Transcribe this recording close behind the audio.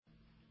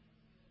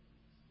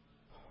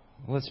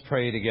Let's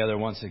pray together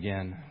once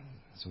again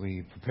as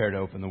we prepare to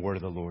open the Word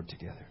of the Lord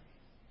together.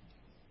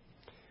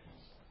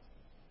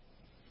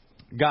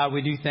 God,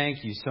 we do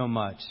thank you so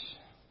much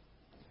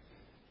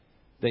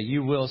that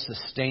you will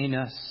sustain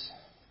us,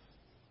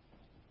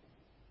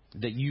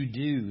 that you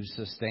do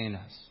sustain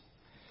us.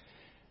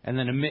 And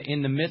then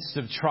in the midst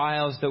of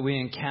trials that we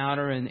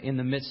encounter, and in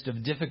the midst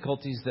of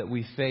difficulties that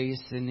we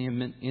face, in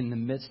the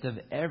midst of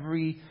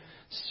every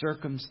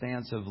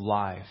circumstance of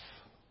life,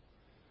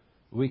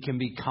 we can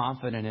be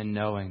confident in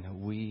knowing that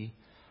we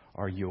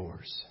are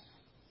yours.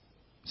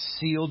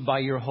 Sealed by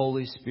your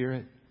Holy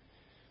Spirit,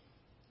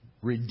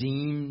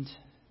 redeemed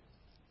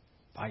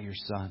by your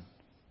Son.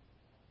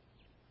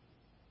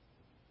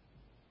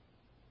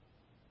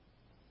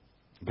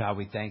 God,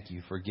 we thank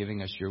you for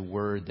giving us your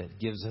word that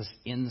gives us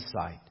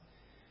insight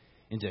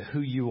into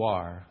who you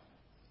are,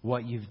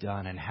 what you've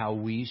done, and how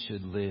we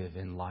should live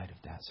in light of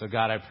that. So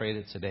God, I pray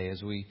that today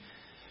as we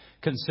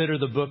consider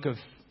the book of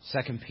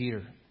 2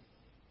 Peter,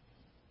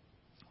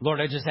 Lord,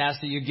 I just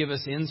ask that you give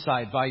us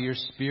insight by your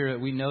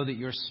Spirit. We know that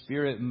your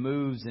Spirit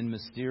moves in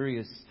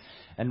mysterious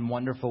and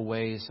wonderful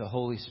ways. So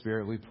Holy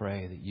Spirit, we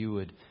pray that you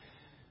would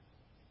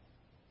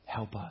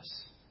help us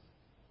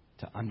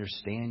to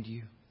understand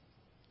you.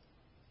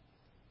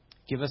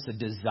 Give us a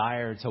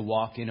desire to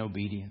walk in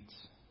obedience.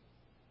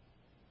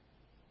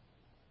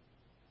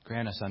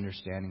 Grant us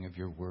understanding of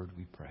your word,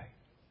 we pray.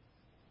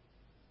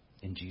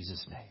 In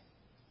Jesus'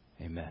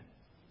 name, amen.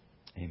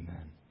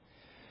 Amen.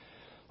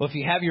 Well, if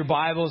you have your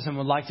Bibles and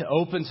would like to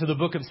open to the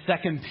book of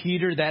 2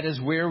 Peter, that is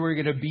where we're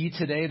going to be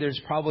today.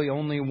 There's probably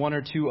only one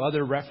or two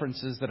other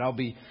references that I'll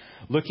be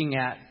looking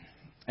at.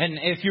 And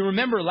if you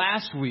remember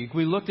last week,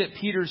 we looked at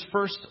Peter's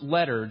first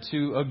letter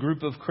to a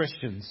group of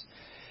Christians.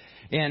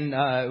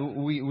 And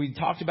we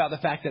talked about the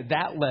fact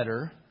that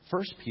letter,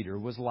 1 Peter,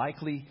 was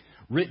likely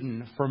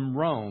written from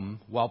Rome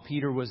while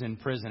Peter was in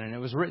prison. And it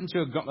was written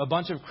to a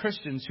bunch of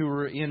Christians who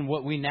were in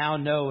what we now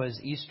know as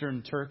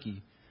Eastern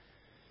Turkey.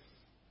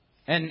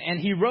 And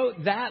he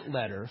wrote that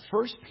letter,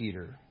 1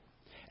 Peter,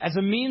 as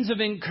a means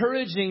of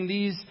encouraging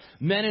these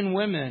men and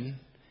women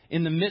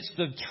in the midst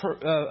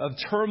of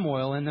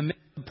turmoil, in the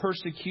midst of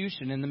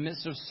persecution, in the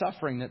midst of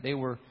suffering that they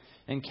were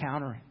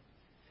encountering.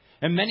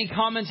 And many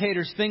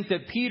commentators think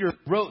that Peter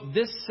wrote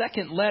this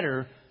second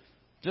letter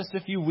just a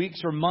few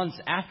weeks or months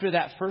after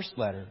that first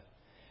letter.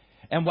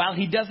 And while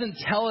he doesn't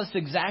tell us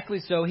exactly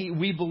so,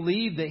 we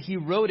believe that he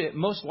wrote it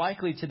most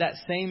likely to that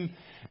same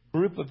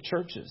group of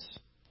churches.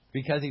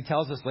 Because he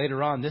tells us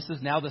later on, this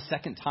is now the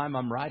second time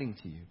I'm writing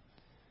to you.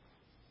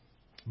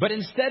 But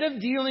instead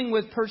of dealing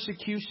with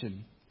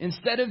persecution,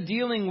 instead of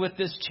dealing with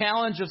this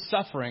challenge of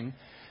suffering,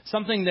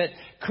 something that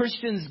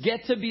Christians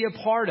get to be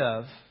a part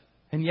of,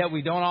 and yet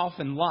we don't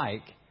often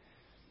like,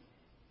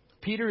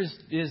 Peter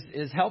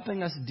is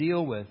helping us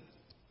deal with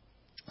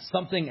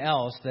something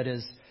else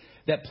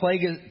that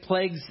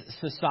plagues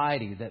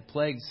society, that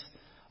plagues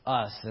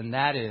us, and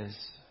that is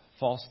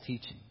false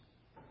teaching.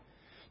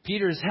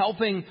 Peter is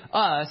helping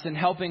us and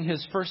helping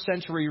his first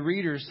century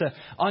readers to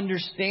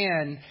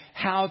understand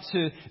how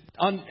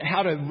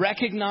to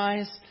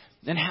recognize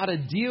and how to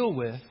deal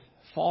with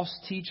false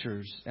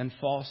teachers and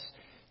false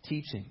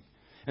teaching.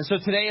 And so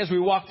today, as we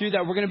walk through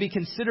that, we're going to be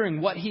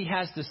considering what he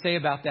has to say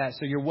about that.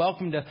 So you're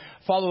welcome to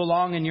follow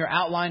along in your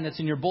outline that's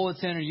in your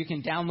bulletin, or you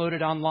can download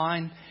it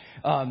online.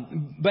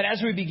 But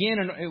as we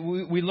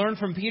begin, we learn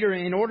from Peter,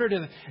 in order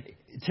to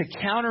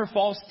counter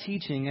false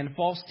teaching and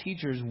false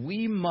teachers,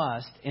 we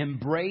must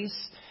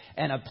embrace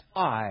and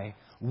apply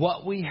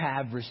what we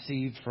have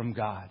received from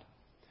God.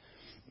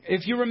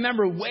 If you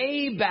remember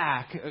way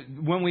back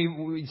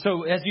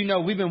so as you know,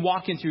 we've been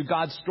walking through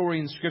God's story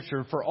in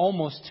Scripture for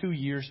almost 2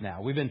 years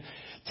now. We've been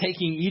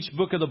taking each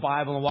book of the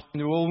Bible and walking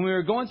through. Well, when we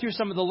were going through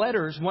some of the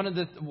letters,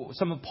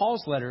 some of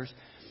Paul's letters,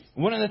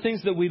 one of the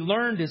things that we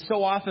learned is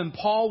so often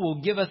Paul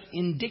will give us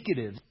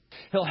indicatives.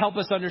 He'll help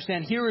us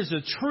understand, here is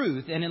a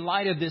truth, and in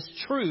light of this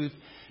truth,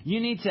 you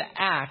need to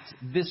act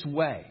this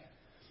way.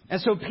 And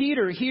so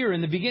Peter here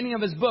in the beginning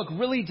of his book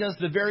really does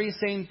the very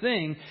same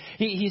thing.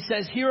 He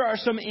says, here are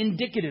some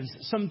indicatives,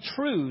 some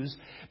truths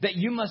that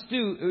you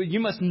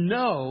must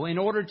know in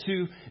order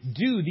to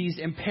do these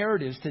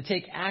imperatives, to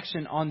take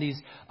action on these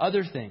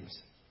other things.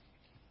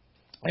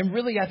 And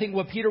really, I think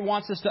what Peter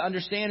wants us to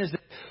understand is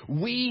that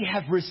we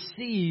have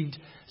received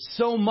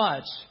so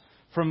much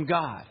from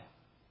God.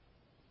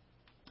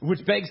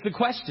 Which begs the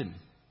question,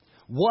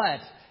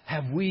 what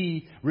have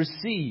we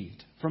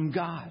received from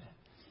God?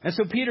 And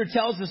so Peter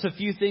tells us a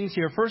few things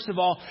here. First of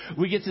all,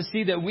 we get to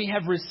see that we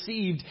have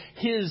received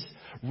his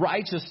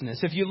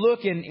righteousness. If you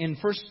look in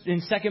 2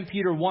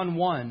 Peter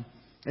 1:1,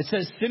 it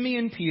says,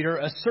 Simeon Peter,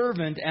 a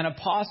servant and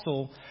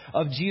apostle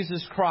of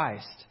Jesus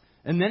Christ.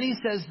 And then he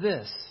says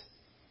this,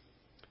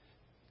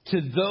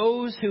 to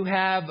those who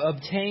have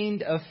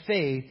obtained a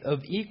faith of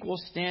equal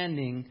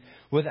standing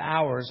with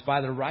ours by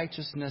the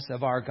righteousness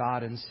of our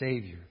God and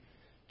Savior,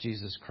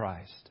 Jesus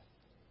Christ.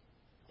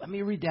 Let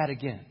me read that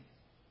again.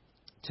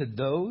 To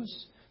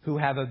those who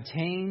have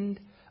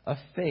obtained a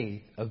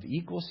faith of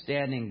equal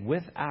standing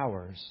with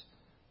ours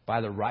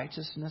by the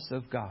righteousness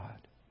of God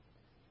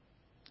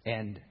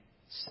and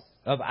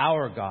of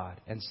our God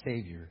and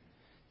Savior,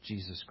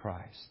 Jesus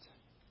Christ.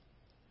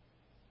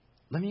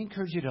 Let me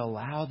encourage you to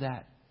allow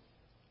that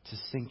to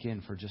sink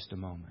in for just a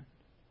moment.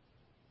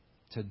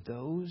 To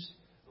those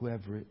who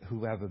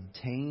have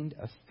obtained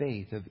a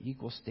faith of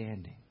equal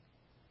standing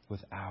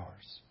with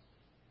ours.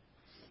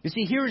 You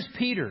see, here's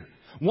Peter,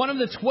 one of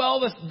the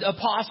 12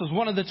 apostles,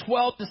 one of the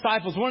 12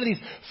 disciples, one of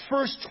these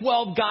first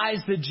 12 guys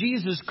that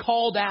Jesus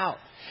called out.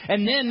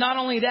 And then not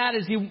only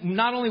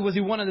was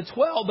he one of the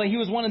 12, but he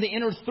was one of the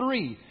inner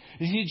three.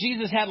 You see,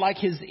 Jesus had like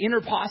his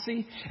inner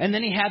posse, and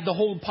then he had the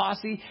whole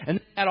posse, and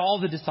then he had all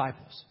the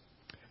disciples.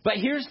 But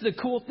here's the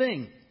cool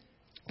thing.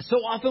 So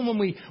often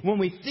when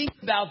we think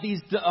about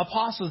these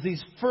apostles,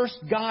 these first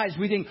guys,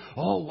 we think,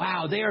 oh,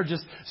 wow, they are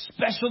just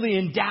specially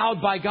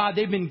endowed by God.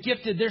 They've been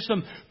gifted. They're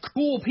some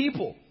cool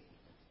people.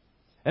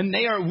 And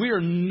we are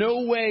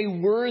no way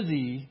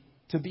worthy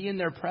to be in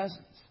their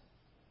presence.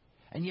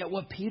 And yet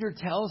what Peter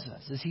tells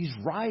us is he's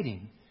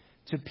writing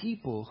to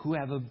people who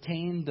have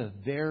obtained the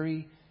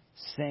very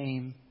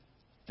same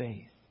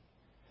faith,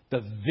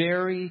 the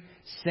very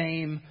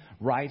same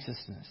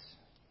righteousness.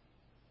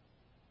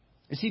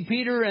 You see,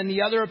 Peter and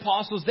the other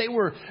apostles, they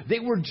were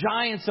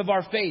giants of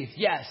our faith,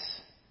 yes.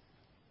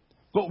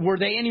 But were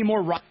they any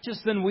more righteous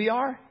than we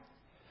are?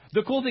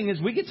 The cool thing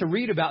is we get to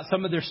read about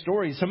some of their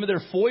stories, some of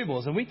their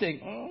foibles, and we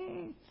think,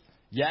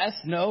 yes,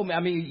 no.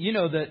 I mean, you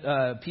know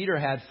that Peter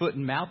had foot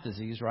and mouth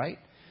disease, right?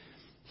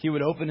 He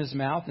would open his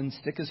mouth and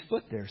stick his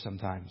foot there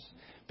sometimes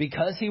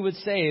because he would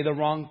say the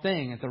wrong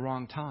thing at the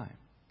wrong time.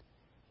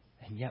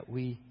 And yet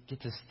we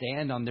get to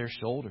stand on their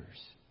shoulders.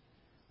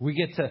 We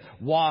get to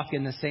walk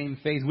in the same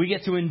faith. We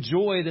get to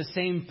enjoy the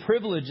same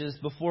privileges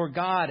before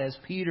God as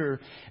Peter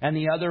and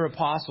the other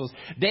apostles.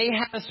 They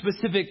had a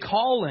specific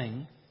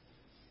calling,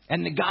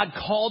 and God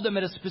called them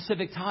at a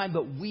specific time,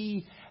 but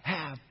we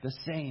have the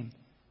same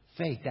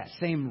faith, that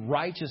same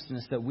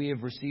righteousness that we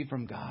have received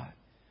from God.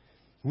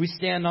 We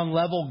stand on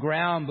level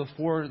ground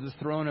before the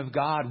throne of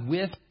God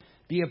with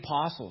the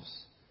apostles,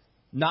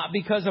 not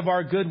because of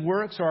our good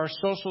works or our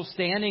social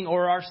standing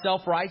or our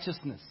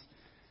self-righteousness,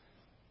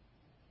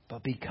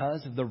 but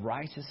because of the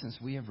righteousness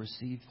we have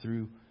received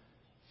through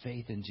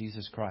faith in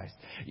Jesus Christ.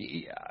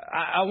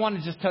 I want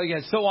to just tell you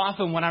guys, so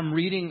often when I'm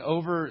reading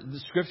over the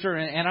Scripture,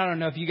 and I don't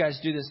know if you guys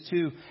do this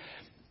too,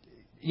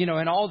 you know,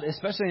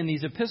 especially in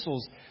these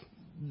epistles,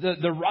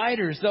 the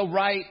writers, they'll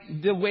write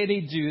the way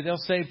they do. They'll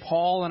say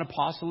Paul, an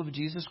apostle of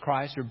Jesus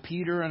Christ, or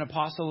Peter, an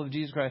apostle of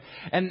Jesus Christ,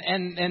 and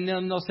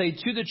then they'll say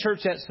to the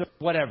church at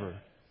whatever.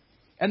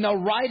 And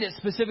they'll write it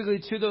specifically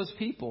to those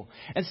people.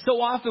 And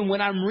so often when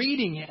I'm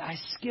reading it, I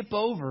skip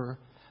over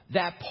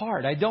that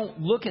part. I don't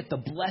look at the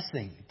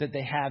blessing that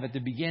they have at the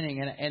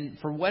beginning. And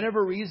for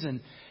whatever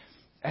reason,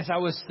 as I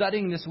was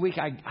studying this week,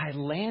 I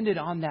landed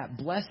on that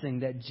blessing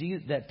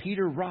that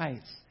Peter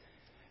writes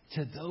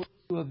to those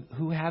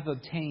who have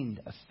obtained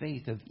a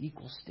faith of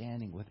equal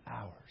standing with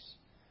ours.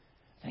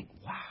 I think,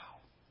 wow,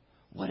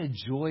 what a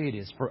joy it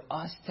is for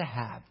us to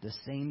have the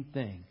same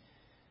thing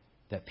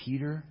that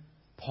Peter,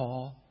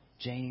 Paul,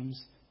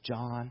 James,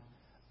 John,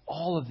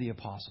 all of the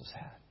apostles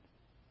had.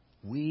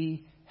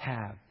 We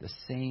have the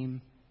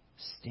same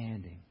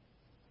standing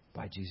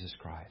by Jesus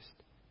Christ.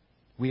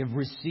 We have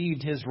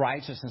received His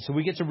righteousness. So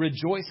we get to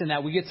rejoice in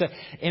that. We get to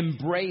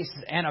embrace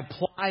and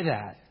apply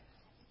that.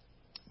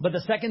 But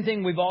the second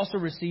thing we've also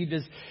received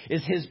is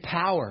His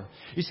power.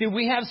 You see,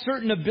 we have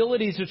certain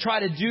abilities to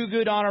try to do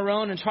good on our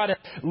own and try to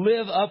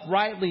live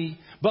uprightly.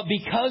 But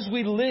because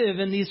we live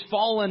in these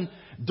fallen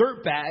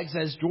dirtbags,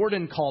 as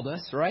Jordan called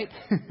us, right?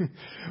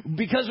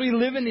 Because we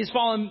live in these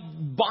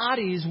fallen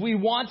bodies, we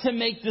want to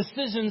make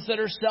decisions that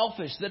are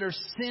selfish, that are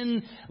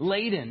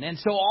sin-laden. And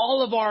so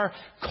all of our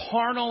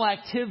carnal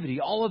activity,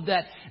 all of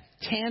that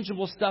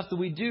tangible stuff that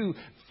we do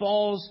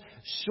falls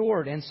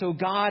short. And so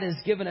God has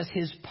given us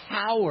His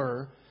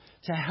power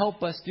to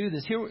help us do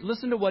this. Here,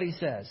 listen to what He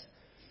says.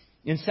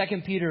 In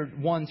 2 Peter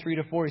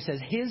 1:3-4, He says,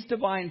 His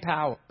divine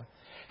power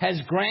has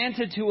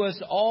granted to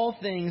us all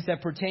things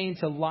that pertain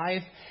to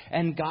life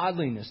and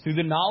godliness through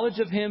the knowledge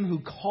of Him who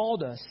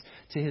called us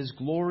to His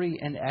glory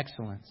and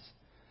excellence,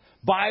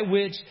 by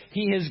which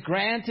He has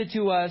granted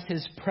to us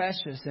His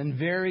precious and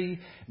very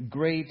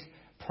great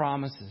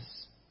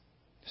promises,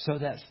 so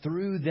that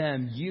through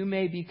them you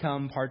may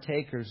become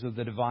partakers of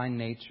the divine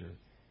nature,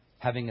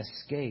 having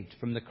escaped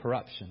from the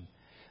corruption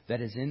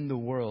that is in the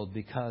world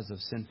because of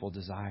sinful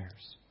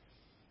desires.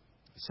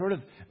 Sort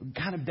of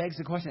kind of begs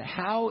the question,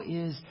 how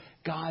is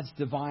God's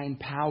divine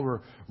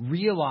power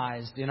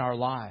realized in our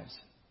lives?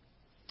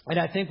 And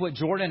I think what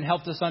Jordan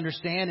helped us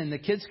understand in the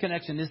Kids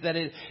Connection is that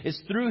it is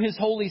through His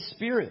Holy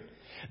Spirit.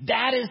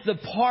 That is the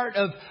part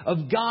of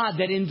God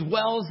that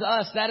indwells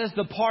us. That is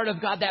the part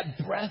of God,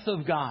 that breath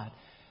of God,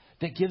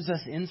 that gives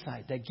us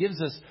insight, that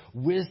gives us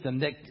wisdom,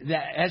 that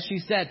as she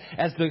said,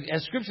 as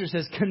Scripture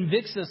says,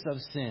 convicts us of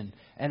sin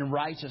and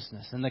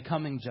righteousness and the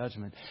coming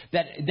judgment.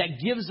 That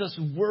gives us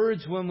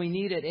words when we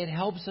need it. It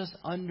helps us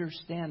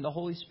understand. The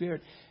Holy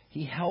Spirit,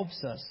 He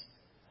helps us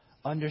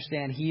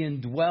understand. He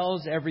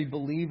indwells every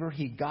believer.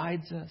 He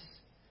guides us.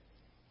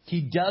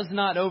 He does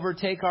not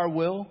overtake our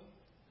will,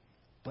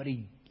 but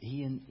He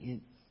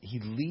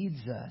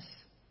leads us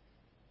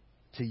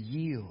to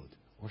yield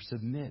or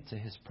submit to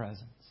His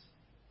presence.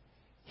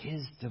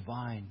 His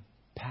divine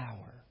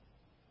power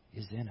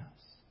is in us.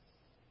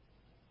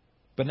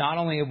 But not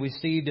only have we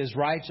received His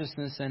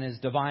righteousness and His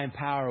divine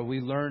power, we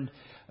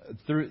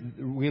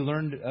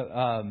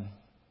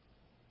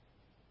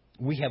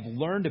have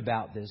learned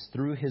about this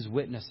through His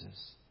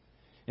witnesses.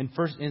 In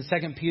 2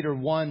 Peter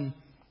 1,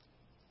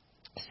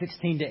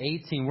 16 to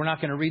 18. We're not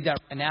going to read that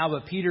right now,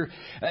 but Peter,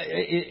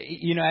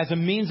 as a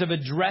means of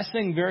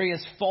addressing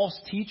various false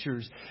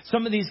teachers,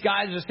 some of these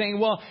guys are saying,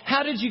 well,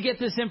 how did you get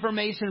this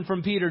information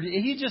from Peter?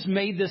 He just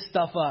made this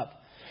stuff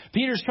up.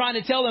 Peter's trying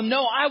to tell them,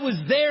 no, I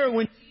was there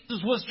when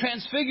Jesus was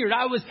transfigured.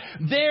 I was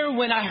there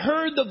when I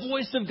heard the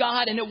voice of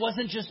God, and it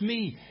wasn't just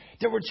me.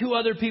 There were 2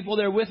 other people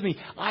there with me.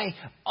 I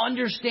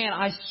understand.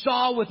 I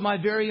saw with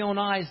my very own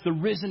eyes the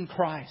risen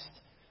Christ.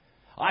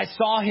 I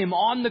saw Him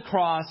on the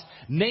cross,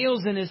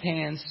 nails in His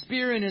hands,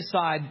 spear in His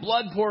side,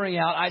 blood pouring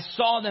out. I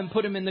saw them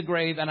put Him in the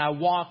grave, and I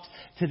walked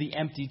to the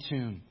empty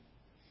tomb.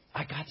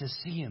 I got to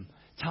see Him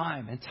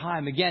time and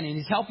time again. And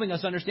He's helping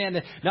us understand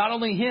that not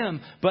only Him,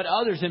 but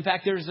others. In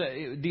fact,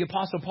 the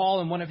Apostle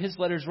Paul in one of his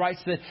letters writes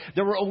that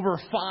there were over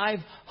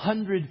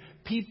 500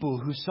 people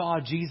who saw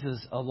Jesus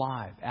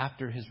alive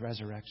after His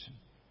resurrection.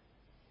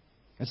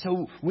 And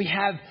so we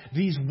have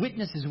these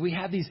witnesses, we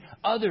have these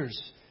others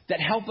that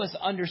help us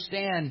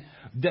understand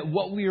that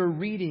what we are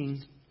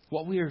reading,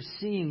 what we are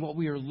seeing, what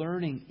we are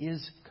learning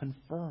is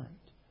confirmed.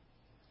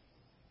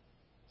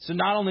 So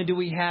not only do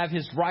we have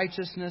His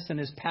righteousness and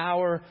His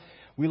power,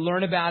 we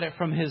learn about it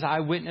from His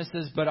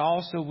eyewitnesses, but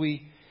also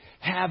we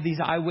have these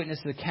eyewitness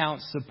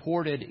accounts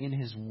supported in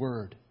His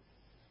Word.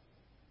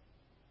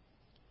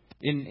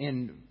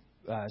 In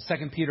 2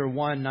 Peter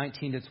 1,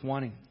 19 to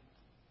 20.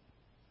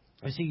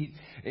 You see,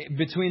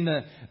 between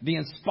the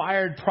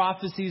inspired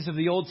prophecies of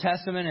the Old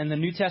Testament and the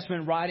New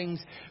Testament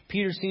writings,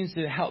 Peter seems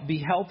to be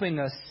helping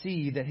us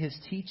see that his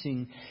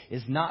teaching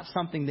is not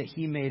something that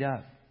he made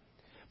up,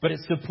 but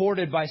it's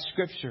supported by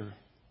Scripture.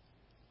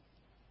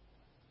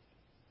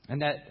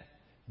 And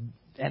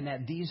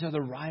that these are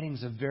the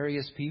writings of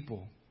various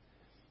people.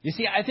 You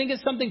see, I think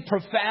it's something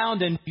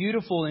profound and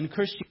beautiful in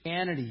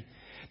Christianity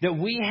that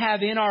we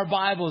have in our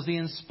Bibles the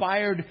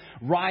inspired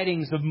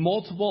writings of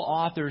multiple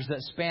authors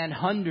that span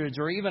hundreds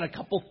or even a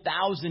couple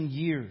thousand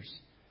years.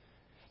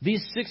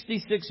 These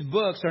 66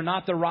 books are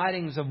not the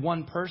writings of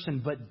one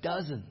person, but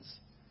dozens.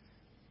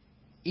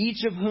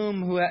 Each of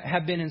whom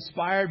have been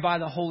inspired by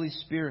the Holy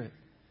Spirit.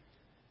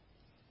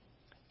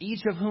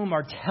 Each of whom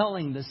are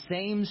telling the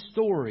same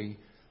story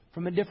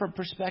from a different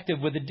perspective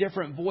with a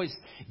different voice,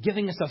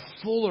 giving us a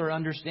fuller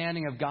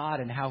understanding of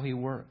God and how He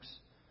works.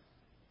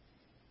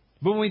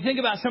 But when we think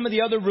about some of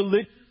the other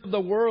religions of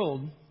the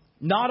world,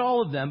 not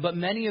all of them, but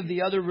many of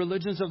the other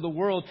religions of the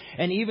world,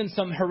 and even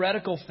some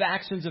heretical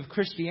factions of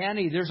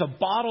Christianity, there's a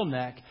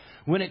bottleneck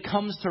when it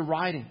comes to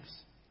writings.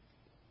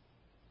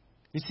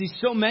 You see,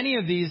 so many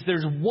of these,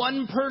 there's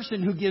one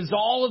person who gives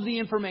all of the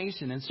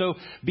information. And so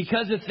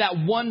because it's that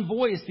one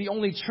voice, the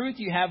only truth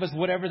you have is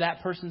whatever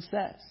that person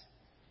says.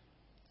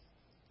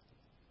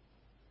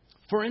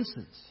 For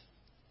instance,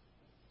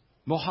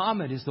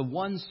 Muhammad is the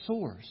one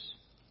source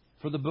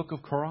for the book of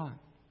Quran.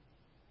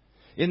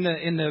 In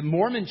the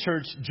Mormon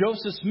church,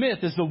 Joseph Smith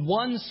is the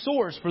one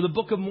source for the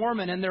Book of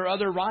Mormon and their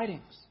other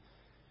writings.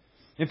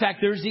 In fact,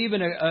 there's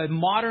even a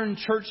modern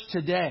church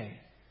today.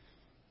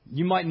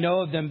 You might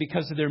know of them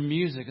because of their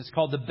music. It's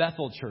called the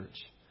Bethel Church.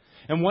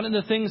 And one of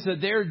the things that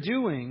they're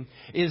doing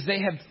is they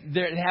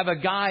have a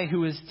guy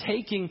who is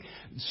taking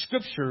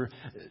Scripture,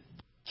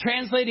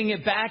 translating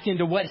it back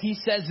into what he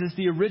says is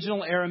the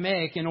original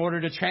Aramaic in order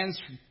to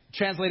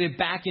translate it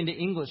back into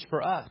English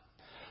for us.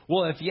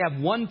 Well, if you have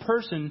one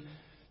person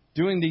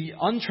doing the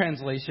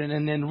untranslation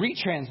and then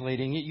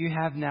retranslating it, you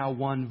have now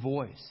one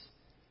voice.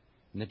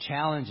 And the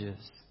challenge is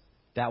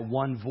that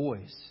one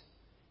voice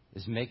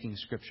is making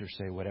Scripture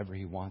say whatever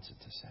he wants it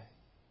to say.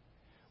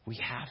 We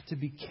have to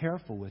be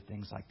careful with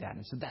things like that.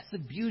 And so that's the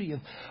beauty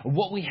of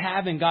what we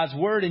have in God's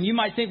Word. And you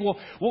might think, well,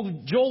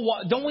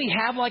 Joel, don't we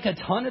have like a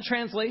ton of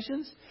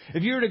translations?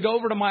 If you were to go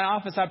over to my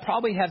office, I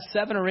probably have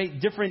 7 or 8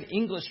 different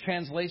English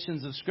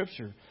translations of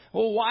Scripture.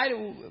 Well,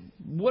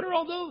 what are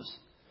all those?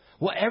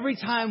 Well, every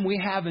time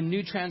we have a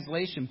new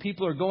translation,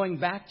 people are going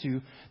back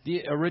to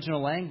the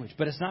original language.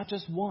 But it's not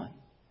just one.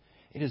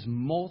 It is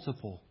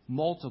multiple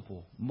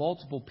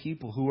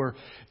people who are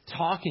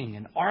talking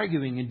and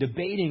arguing and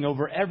debating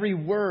over every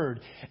word,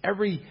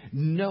 every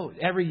note,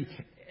 every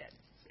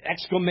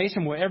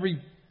exclamation word,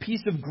 every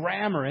piece of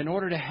grammar in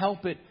order to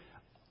help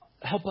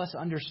us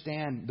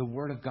understand the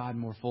Word of God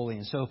more fully.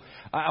 And so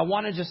I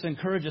want to just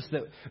encourage us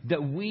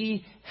that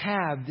we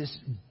have this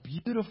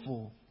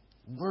beautiful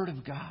Word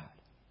of God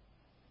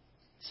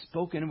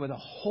spoken with a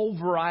whole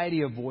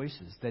variety of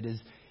voices that is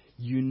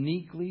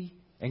uniquely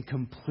and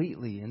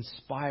completely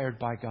inspired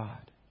by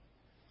God.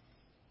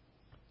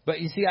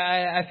 But you see,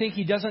 I think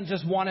He doesn't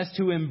just want us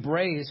to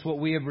embrace what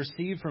we have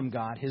received from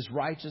God, His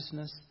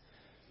righteousness,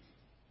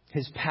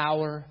 His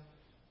power,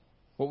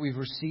 what we've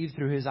received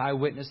through His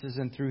eyewitnesses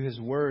and through His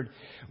Word.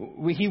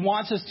 He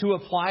wants us to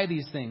apply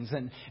these things.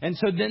 And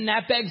so then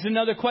that begs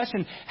another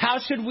question. How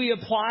should we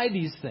apply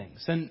these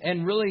things?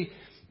 And really,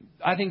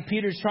 I think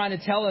Peter's trying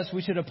to tell us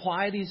we should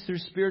apply these through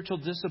spiritual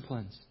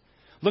disciplines.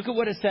 Look at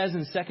what it says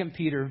in 2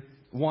 Peter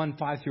 1,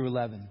 5 through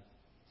 11.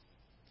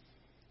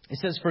 It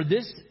says, "For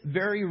this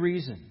very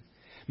reason,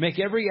 make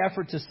every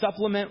effort to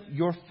supplement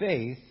your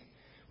faith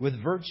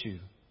with virtue,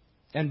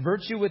 and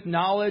virtue with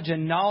knowledge,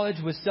 and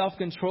knowledge with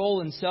self-control,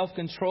 and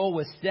self-control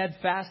with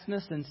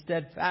steadfastness, and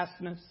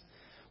steadfastness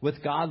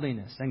with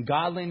godliness, and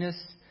godliness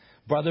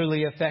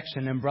brotherly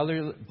affection, and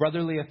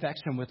brotherly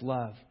affection with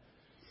love.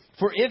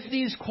 For if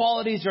these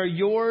qualities are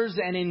yours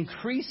and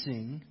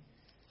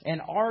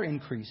are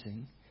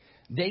increasing,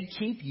 they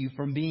keep you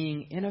from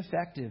being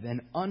ineffective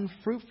and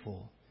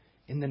unfruitful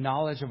in the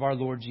knowledge of our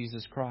Lord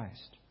Jesus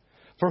Christ.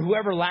 For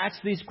whoever lacks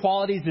these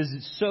qualities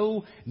is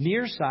so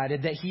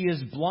nearsighted that he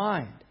is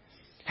blind,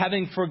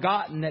 having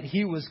forgotten that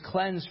he was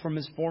cleansed from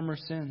his former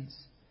sins.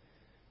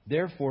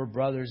 Therefore,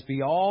 brothers,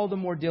 be all the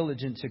more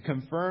diligent to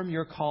confirm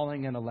your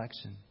calling and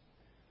election.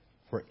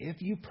 For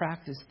if you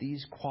practice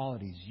these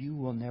qualities, you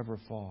will never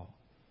fall.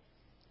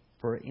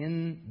 For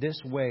in this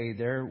way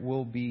there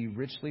will be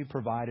richly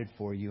provided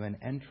for you an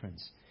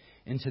entrance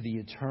into the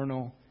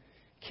eternal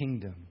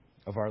kingdom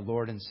of our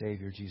Lord and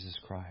Savior, Jesus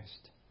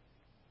Christ."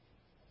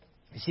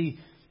 You see,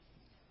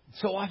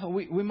 so often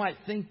we might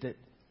think that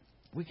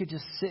we could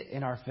just sit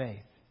in our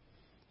faith.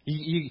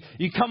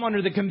 You come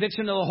under the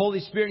conviction of the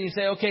Holy Spirit and you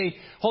say, okay,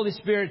 Holy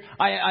Spirit,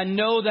 I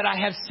know that I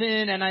have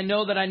sinned and I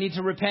know that I need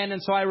to repent.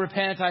 And so I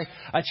repent.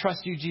 I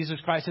trust you, Jesus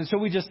Christ. And so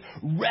we just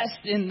rest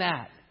in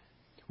that.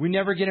 We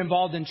never get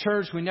involved in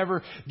church. We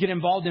never get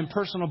involved in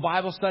personal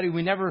Bible study.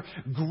 We never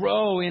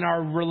grow in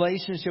our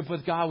relationship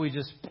with God. We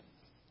just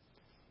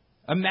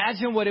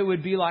imagine what it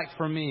would be like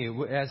for me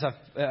as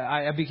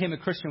I became a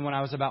Christian when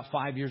I was about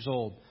 5 years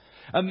old.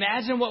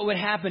 Imagine what would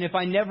happen if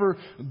I never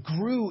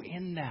grew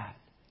in that.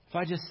 If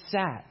I just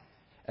sat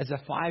as a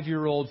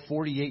 5-year-old,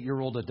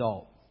 48-year-old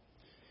adult.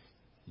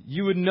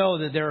 You would know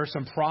that there are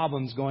some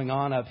problems going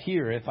on up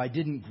here if I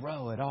didn't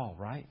grow at all,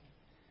 right?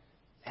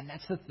 And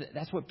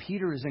that's what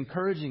Peter is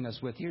encouraging us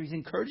with here. He's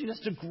encouraging us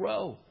to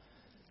grow.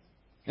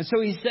 And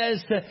so he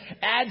says to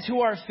add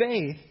to our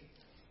faith.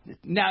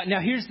 Now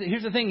here's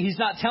the thing. He's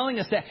not telling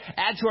us to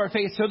add to our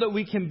faith so that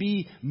we can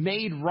be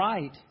made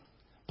right.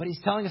 But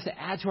he's telling us to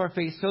add to our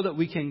faith so that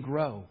we can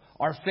grow.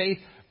 Our faith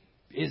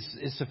is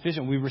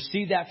sufficient. We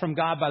receive that from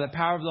God by the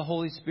power of the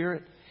Holy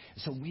Spirit.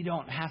 So we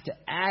don't have to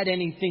add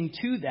anything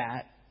to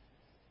that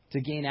to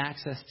gain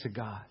access to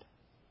God.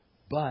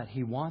 But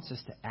He wants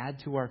us to add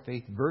to our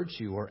faith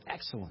virtue or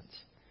excellence,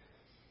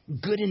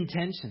 good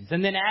intentions.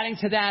 And then adding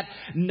to that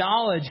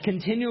knowledge,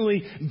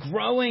 continually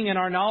growing in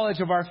our knowledge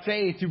of our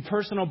faith through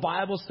personal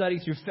Bible study,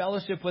 through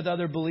fellowship with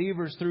other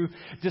believers, through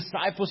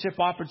discipleship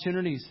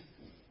opportunities.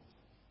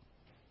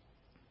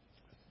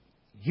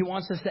 He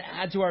wants us to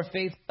add to our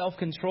faith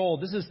self-control.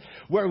 This is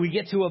where we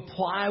get to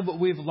apply what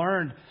we've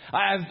learned.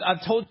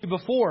 I've told you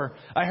before,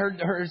 I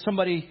heard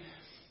somebody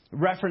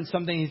reference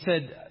something. He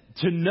said,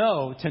 to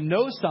know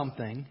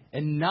something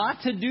and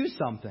not to do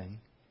something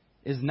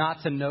is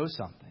not to know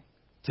something.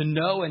 To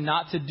know and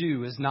not to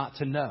do is not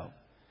to know.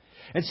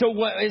 And so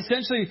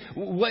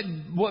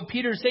what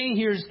Peter's saying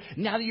here is,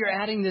 now that you're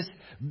adding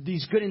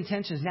these good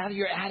intentions, now that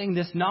you're adding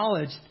this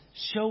knowledge,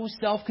 show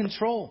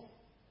self-control.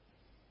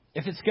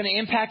 If it's going to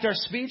impact our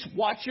speech,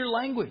 watch your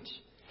language.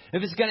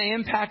 If it's going to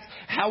impact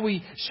how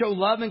we show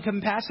love and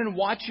compassion,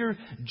 watch your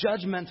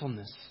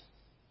judgmentalness.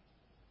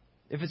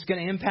 If it's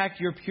going to impact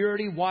your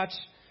purity, watch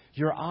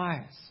your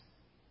eyes.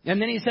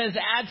 And then he says,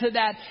 add to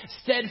that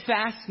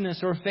steadfastness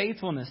or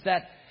faithfulness,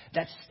 that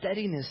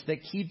steadiness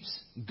that keeps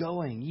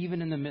going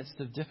even in the midst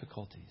of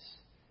difficulties.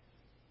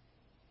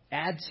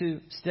 Add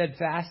to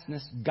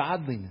steadfastness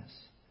godliness,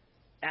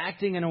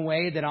 acting in a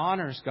way that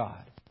honors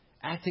God,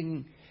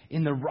 acting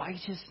in the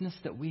righteousness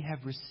that we have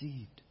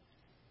received.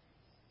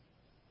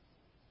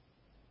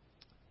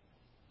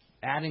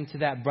 Adding to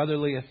that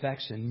brotherly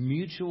affection,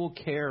 mutual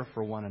care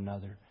for one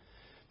another,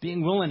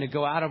 being willing to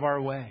go out of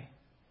our way,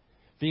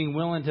 being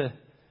willing to,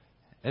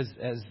 as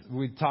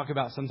we talk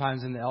about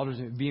sometimes in the elders,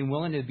 being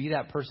willing to be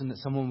that person that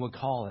someone would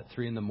call at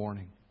 3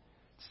 a.m.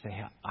 Say,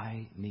 hey,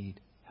 I need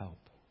help.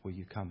 Will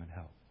you come and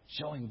help?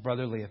 Showing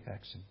brotherly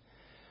affection.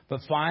 But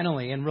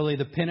finally, and really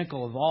the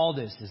pinnacle of all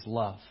this is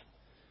love.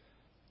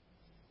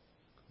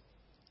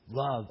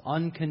 Love,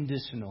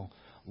 unconditional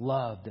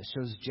love that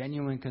shows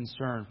genuine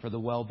concern for the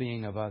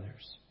well-being of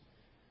others.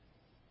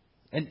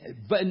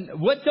 But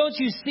what don't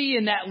you see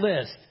in that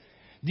list?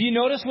 Do you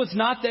notice what's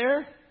not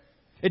there?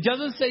 It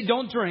doesn't say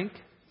don't drink.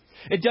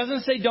 It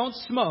doesn't say don't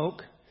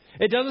smoke.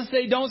 It doesn't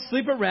say don't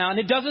sleep around.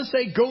 It doesn't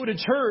say go to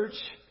church.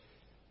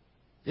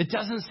 It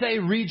doesn't say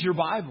read your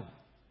Bible.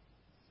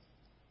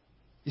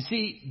 You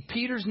see,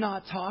 Peter's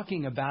not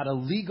talking about a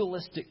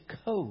legalistic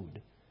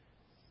code.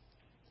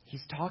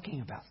 He's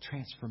talking about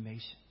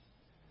transformation.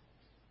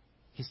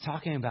 He's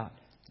talking about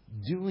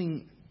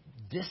doing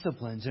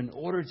disciplines in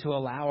order to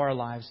allow our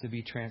lives to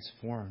be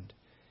transformed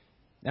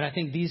And I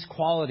think these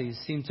qualities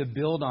seem to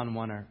build on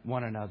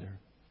one another.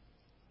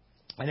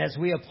 And as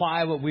we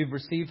apply what we've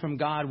received from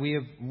God,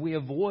 we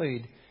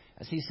avoid,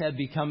 as he said,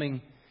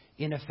 becoming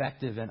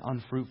ineffective and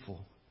unfruitful.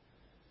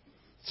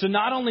 So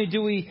not only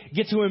do we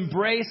get to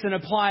embrace and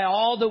apply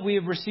all that we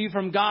have received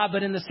from God,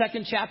 but in the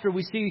second chapter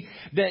we see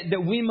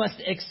that we must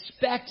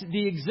expect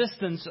the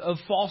existence of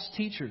false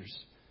teachers.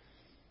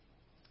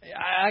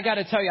 I got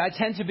to tell you, I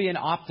tend to be an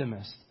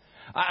optimist.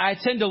 I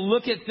tend to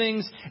look at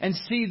things and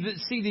see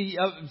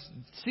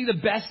the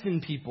best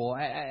in people,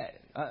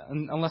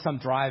 unless I'm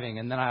driving,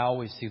 and then I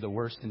always see the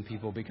worst in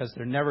people because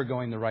they're never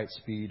going the right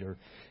speed or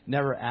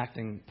never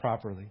acting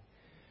properly.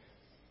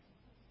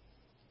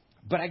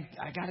 But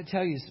I got to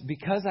tell you,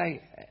 because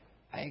I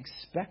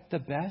expect the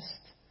best,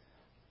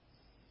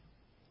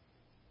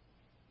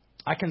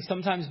 I can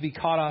sometimes be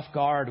caught off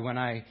guard when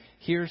I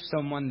hear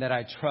someone that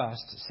I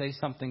trust say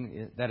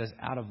something that is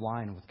out of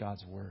line with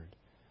God's Word.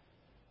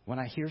 When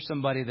I hear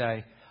somebody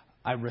that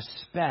I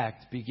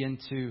respect begin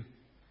to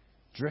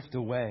drift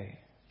away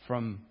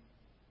from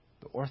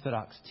the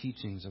orthodox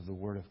teachings of the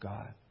Word of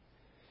God.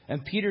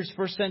 And Peter's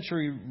first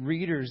century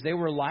readers, they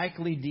were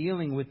likely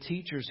dealing with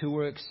teachers who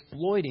were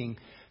exploiting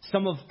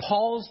some of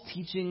Paul's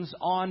teachings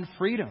on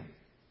freedom.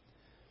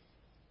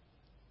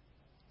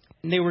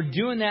 And they were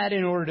doing that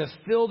in order to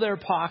fill their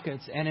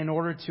pockets and in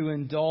order to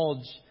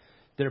indulge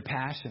their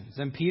passions.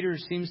 And Peter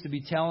seems to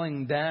be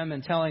telling them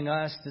and telling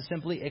us to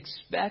simply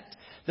expect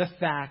the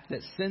fact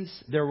that since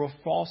there were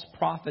false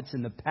prophets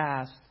in the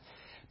past,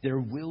 there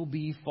will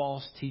be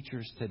false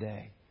teachers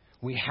today.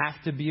 We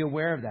have to be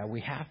aware of that.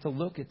 We have to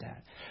look at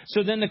that.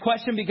 So then the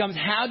question becomes,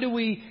 how do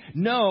we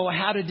know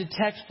how to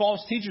detect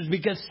false teachers?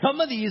 Because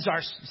some of these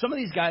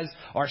guys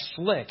are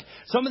slick.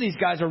 Some of these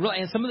guys are real,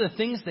 and some of the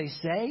things they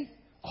say,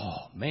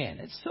 oh man,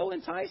 it's so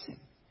enticing.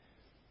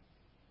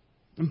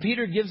 And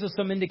Peter gives us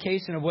some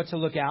indication of what to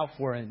look out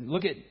for. And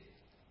look at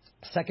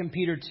 2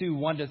 Peter 2,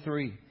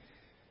 1-3.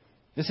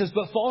 It says,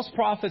 "But false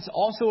prophets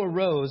also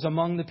arose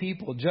among the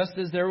people, just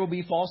as there will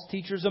be false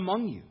teachers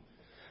among you,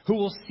 who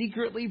will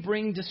secretly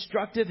bring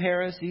destructive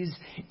heresies,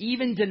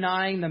 even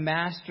denying the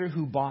master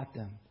who bought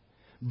them,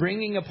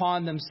 bringing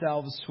upon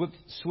themselves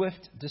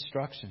swift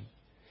destruction.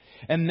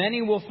 And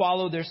many will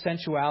follow their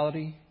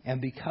sensuality,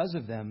 and because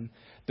of them,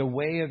 the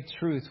way of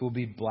truth will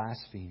be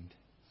blasphemed.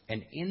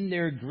 And in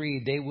their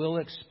greed, they will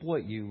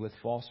exploit you with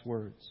false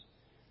words.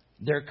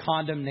 Their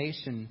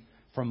condemnation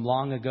from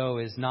long ago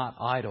is not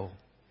idle,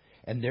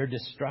 and their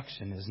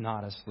destruction is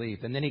not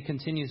asleep." And then he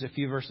continues a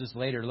few verses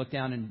later. Look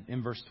down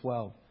in verse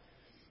 12.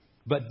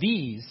 "But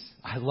these,"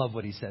 I love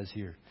what he says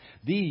here,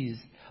 "these,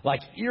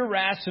 like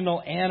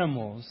irrational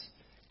animals,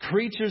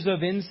 creatures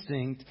of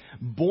instinct,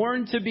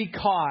 born to be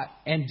caught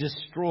and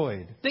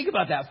destroyed." Think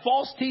about that.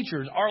 False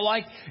teachers are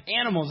like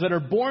animals that are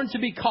born to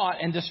be caught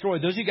and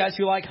destroyed. Those of you guys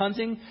who like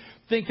hunting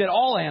think that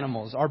all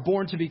animals are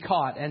born to be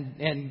caught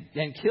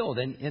and killed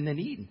and then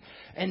eaten.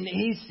 And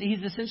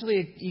he's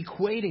essentially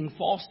equating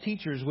false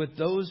teachers with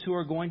those who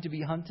are going to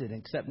be hunted,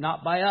 except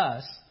not by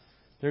us.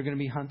 They're going to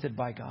be hunted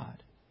by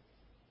God.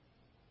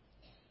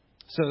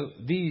 So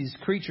these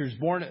creatures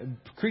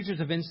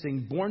of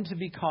instinct, born to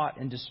be caught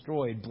and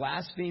destroyed,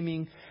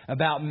 blaspheming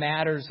about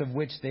matters of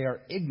which they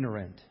are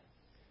ignorant,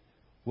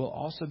 will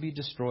also be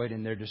destroyed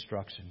in their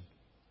destruction,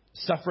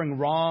 suffering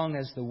wrong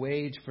as the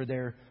wage for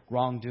their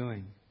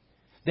wrongdoing.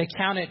 They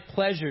count it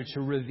pleasure to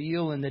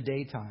reveal in the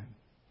daytime.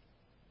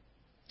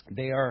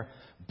 They are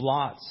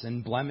blots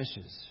and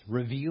blemishes,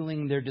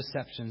 revealing their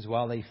deceptions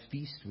while they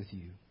feast with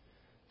you.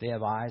 They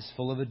have eyes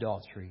full of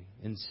adultery,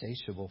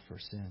 insatiable for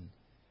sin.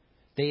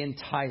 They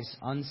entice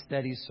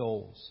unsteady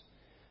souls.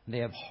 They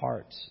have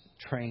hearts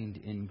trained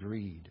in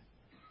greed,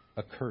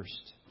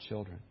 accursed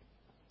children.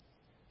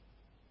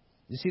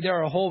 You see, there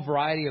are a whole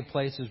variety of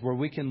places where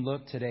we can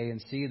look today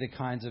and see the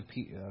kinds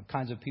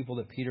of people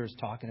that Peter is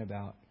talking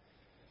about.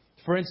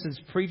 For instance,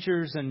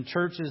 preachers and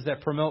churches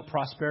that promote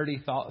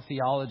prosperity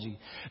theology.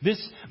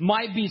 This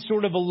might be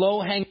sort of a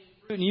low-hanging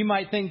fruit, and you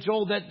might think,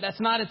 Joel, that's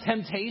not a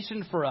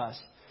temptation for us.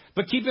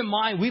 But keep in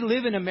mind, we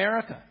live in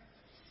America,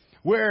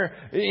 where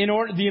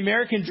the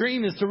American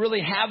dream is to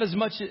really have as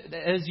much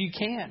as you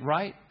can,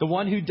 right? The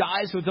one who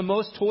dies with the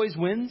most toys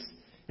wins.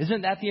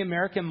 Isn't that the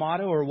American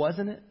motto, or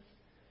wasn't it?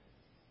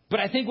 But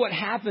I think what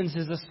happens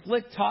is a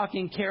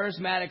slick-talking,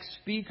 charismatic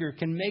speaker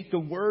can make the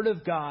Word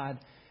of God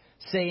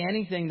say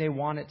anything they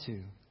want it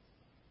to.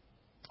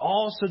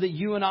 All so that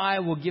you and I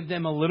will give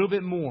them a little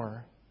bit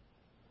more,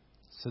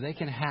 so they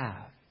can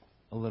have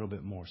a little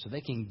bit more, so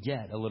they can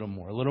get a little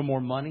more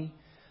money,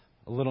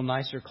 a little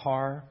nicer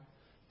car,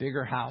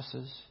 bigger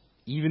houses,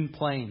 even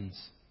planes.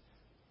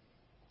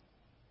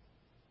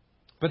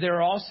 But there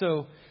are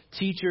also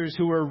teachers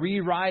who are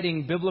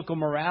rewriting biblical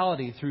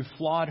morality through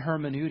flawed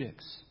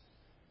hermeneutics.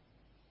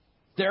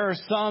 There are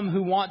some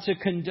who want to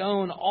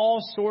condone all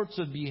sorts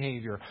of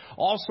behavior,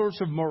 all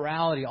sorts of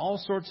morality, all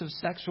sorts of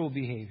sexual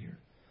behavior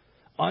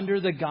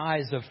under the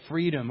guise of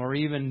freedom, or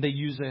even they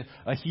use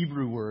a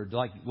Hebrew word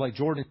like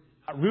Jordan,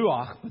 not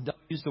ruach, but they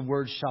use the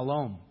word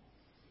shalom.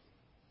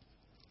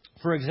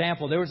 For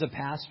example, there was a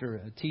pastor,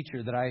 a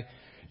teacher that I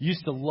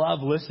used to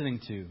love listening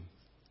to.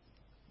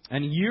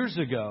 And years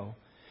ago,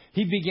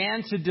 he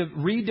began to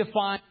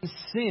redefine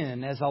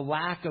sin as a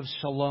lack of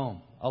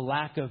shalom, a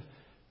lack of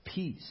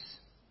peace.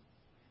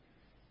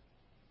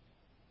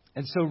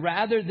 And so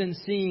rather than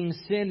seeing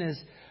sin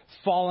as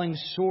falling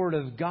short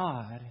of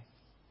God,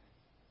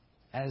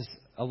 as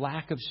a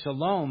lack of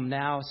shalom,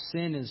 now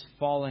sin is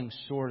falling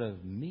short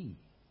of me.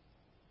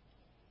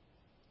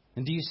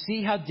 And do you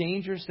see how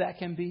dangerous that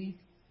can be?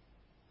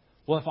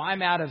 Well, if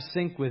I'm out of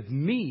sync with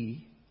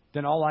me,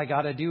 then all I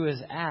got to do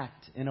is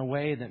act in a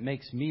way that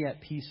makes me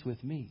at peace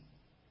with me.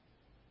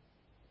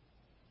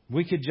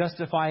 We could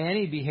justify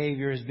any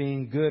behavior as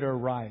being good or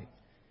right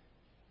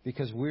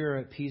because we're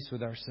at peace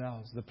with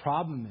ourselves. The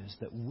problem is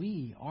that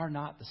we are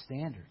not the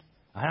standard.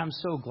 And I'm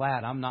so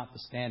glad I'm not the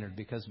standard,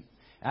 because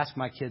ask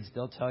my kids,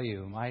 they'll tell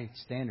you my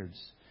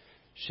standards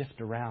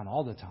shift around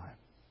all the time.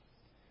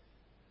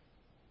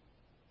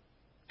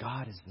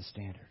 God is the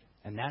standard.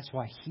 And that's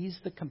why He's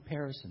the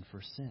comparison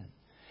for sin.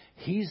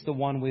 He's the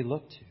one we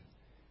look to.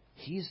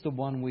 He's the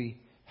one we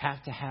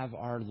have to have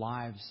our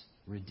lives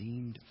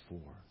redeemed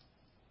for.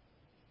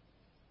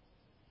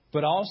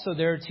 But also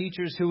there are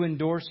teachers who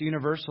endorse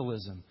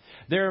universalism.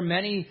 There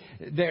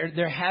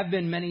have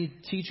been many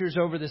teachers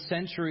over the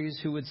centuries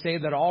who would say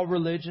that all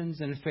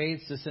religions and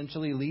faiths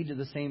essentially lead to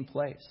the same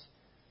place.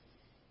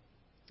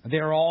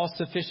 They're all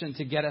sufficient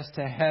to get us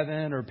to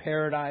heaven or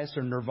paradise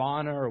or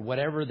nirvana or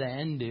whatever the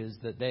end is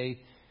that they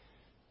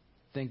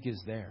think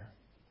is there.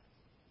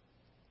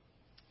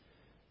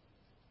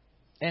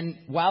 And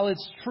while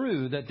it's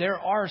true that there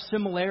are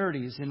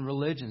similarities in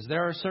religions,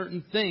 there are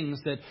certain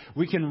things that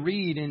we can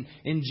read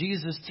in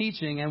Jesus'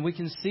 teaching, and we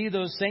can see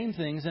those same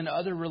things in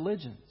other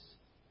religions.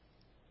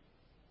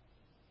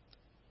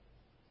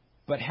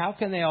 But how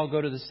can they all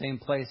go to the same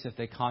place if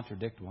they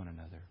contradict one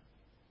another?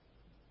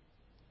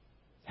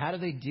 How do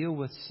they deal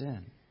with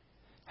sin?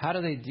 How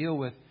do they deal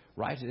with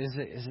righteousness?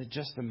 Is it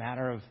just a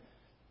matter of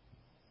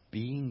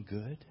being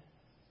good?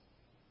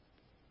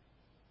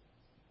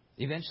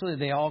 Eventually,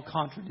 they all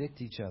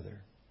contradict each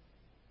other.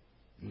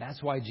 And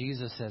that's why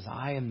Jesus says,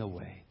 I am the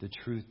way, the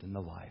truth, and the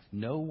life.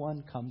 No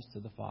one comes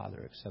to the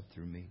Father except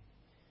through me.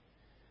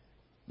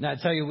 Now, I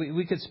tell you,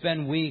 we could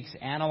spend weeks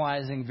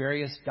analyzing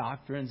various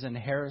doctrines and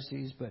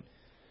heresies, but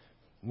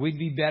it'd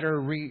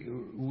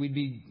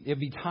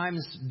be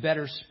times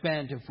better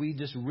spent if we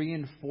just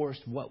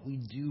reinforced what we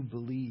do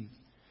believe.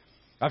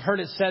 I've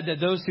heard it said that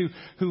those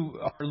who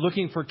are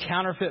looking for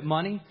counterfeit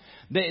money,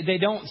 they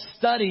don't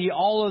study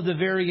all of the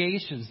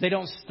variations. They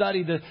don't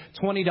study the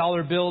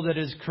 $20 bill that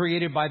is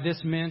created by this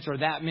mint or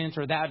that mint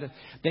or that.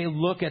 They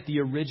look at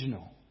the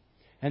original.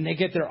 And they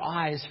get their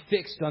eyes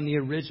fixed on the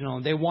original.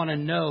 And they want to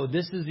know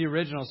this is the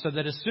original. So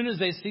that as soon as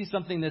they see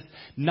something that's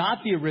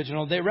not the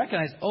original, they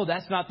recognize, oh,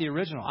 that's not the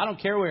original. I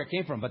don't care where it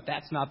came from, but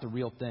that's not the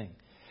real thing.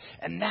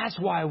 And that's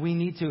why we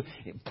need to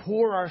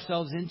pour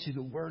ourselves into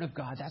the Word of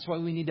God. That's why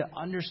we need to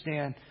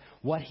understand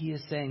what He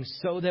is saying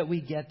so that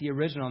we get the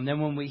original. And then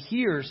when we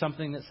hear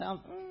something that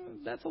sounds,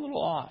 that's a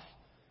little off,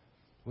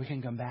 we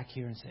can come back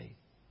here and say,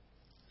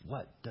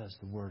 what does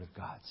the Word of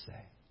God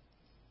say?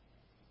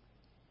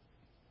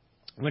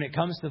 When it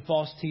comes to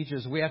false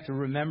teachers, we have to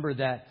remember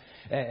that,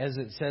 as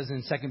it says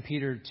in 2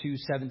 Peter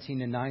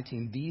 2:17 and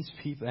 19, these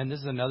people, and this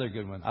is another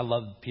good one. I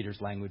love Peter's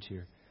language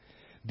here.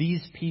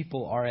 These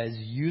people are as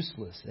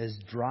useless as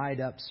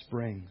dried up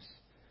springs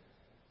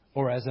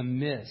or as a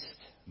mist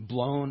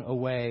blown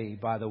away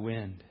by the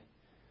wind.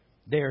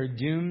 They are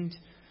doomed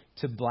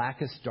to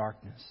blackest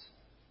darkness.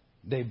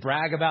 They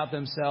brag about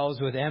themselves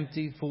with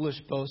empty,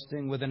 foolish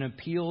boasting, with an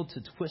appeal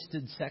to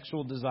twisted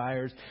sexual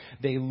desires.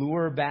 They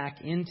lure back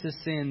into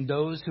sin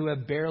those who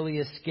have barely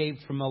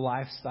escaped from a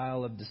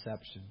lifestyle of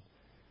deception.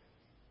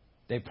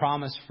 They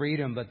promise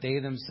freedom, but they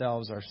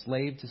themselves are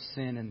slave to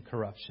sin and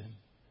corruption.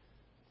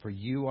 For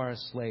you are a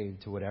slave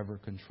to whatever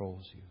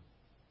controls you.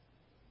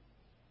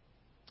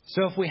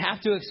 So if we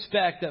have to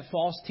expect that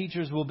false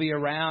teachers will be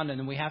around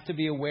and we have to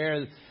be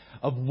aware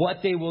of what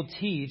they will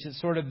teach, it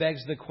sort of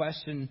begs the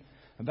question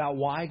about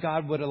why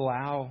God would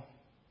allow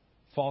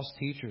false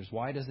teachers.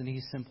 Why doesn't He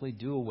simply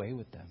do away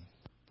with them?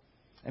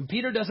 And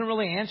Peter doesn't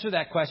really answer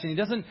that question. He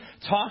doesn't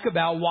talk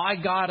about why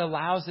God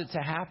allows it to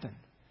happen.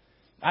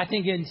 I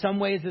think in some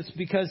ways it's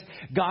because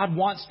God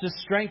wants to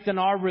strengthen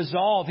our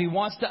resolve. He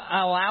wants to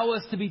allow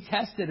us to be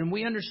tested. And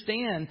we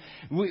understand,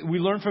 we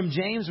learned from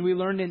James, we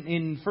learned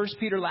in 1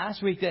 Peter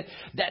last week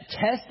that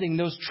testing,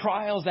 those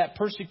trials, that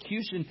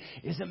persecution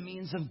is a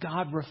means of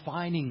God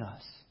refining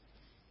us,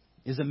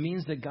 is a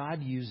means that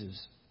God uses.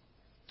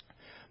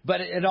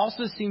 But it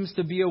also seems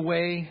to be a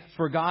way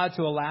for God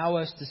to allow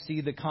us to see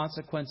the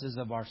consequences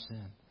of our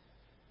sin.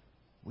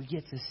 We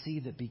get to see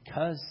that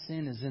because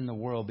sin is in the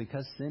world,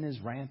 because sin is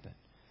rampant,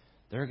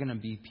 there are going to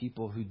be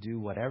people who do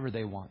whatever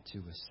they want to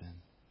with sin.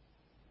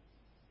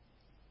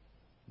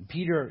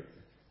 Peter,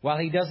 while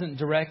he doesn't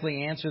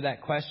directly answer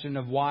that question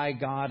of why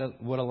God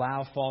would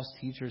allow false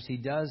teachers, he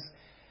does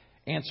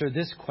answer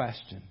this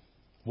question: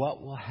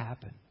 what will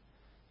happen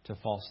to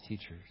false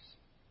teachers?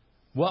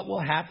 What will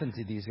happen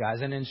to these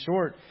guys? And in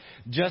short,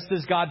 just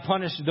as God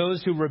punished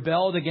those who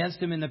rebelled against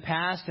Him in the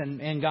past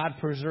and God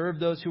preserved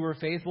those who were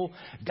faithful,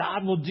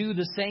 God will do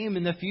the same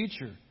in the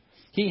future.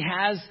 He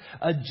has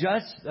a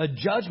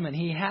judgment.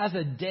 He has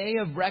a day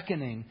of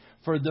reckoning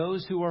for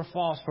those who are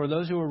false, for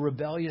those who are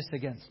rebellious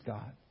against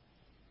God.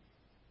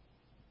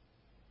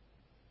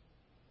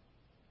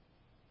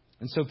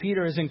 And so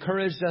Peter has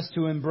encouraged us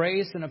to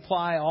embrace and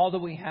apply all that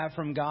we have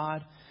from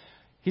God.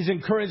 He's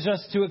encouraged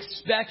us to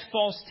expect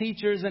false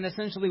teachers and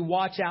essentially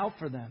watch out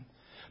for them.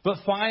 But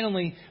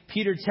finally,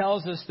 Peter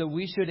tells us that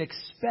we should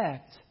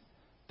expect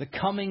the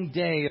coming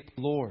day of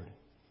the Lord.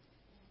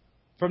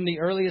 From the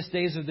earliest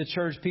days of the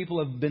church,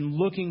 people have been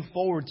looking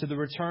forward to the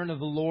return of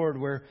the Lord,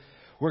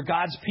 where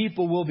God's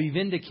people will be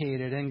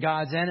vindicated and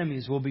God's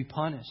enemies will be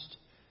punished.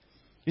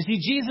 You see,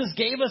 Jesus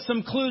gave us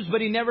some clues,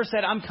 but He never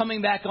said, I'm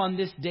coming back on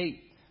this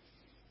date.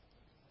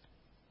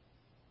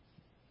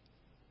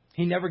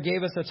 He never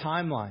gave us a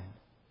timeline.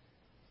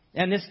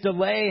 And this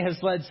delay has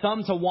led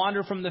some to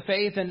wander from the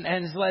faith and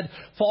has led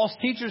false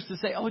teachers to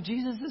say, oh,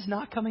 Jesus is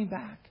not coming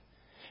back.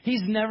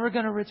 He's never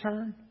going to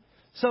return.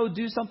 So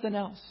do something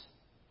else.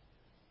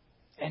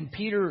 And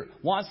Peter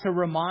wants to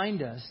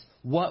remind us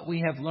what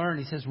we have learned.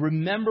 He says,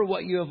 remember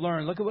what you have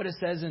learned. Look at what it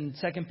says in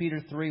 2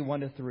 Peter 3,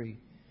 1-3.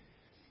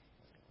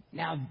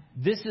 Now,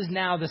 this is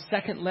now the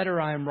second letter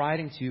I am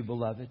writing to you,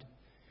 beloved.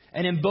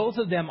 And in both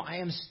of them, I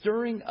am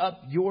stirring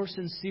up your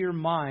sincere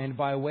mind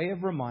by way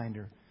of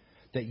reminder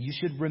that you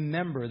should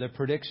remember the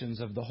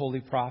predictions of the holy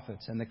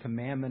prophets and the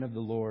commandment of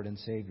the Lord and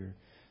Savior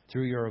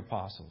through your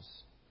apostles.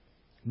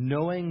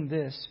 Knowing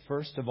this,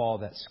 first of all,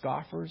 that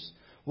scoffers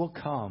will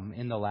come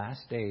in the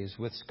last days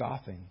with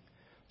scoffing,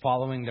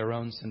 following their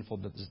own sinful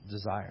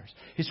desires.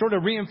 He's sort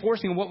of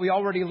reinforcing what we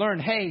already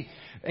learned. Hey,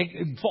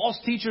 false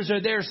teachers are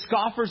there.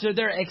 Scoffers are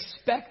there.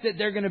 Expect that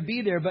they're going to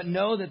be there, but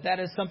know that that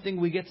is something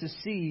we get to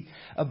see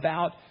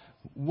about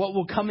what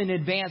will come in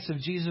advance of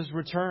Jesus'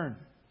 return.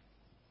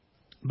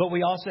 But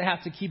we also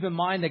have to keep in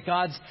mind that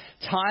God's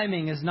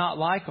timing is not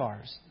like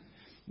ours.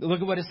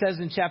 Look at what it says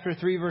in chapter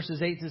 3,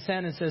 verses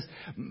 8-10. It says,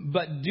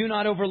 but do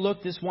not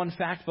overlook this one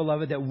fact,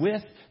 beloved, that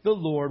with the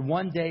Lord,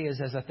 one day is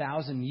as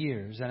 1,000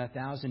 years, and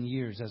 1,000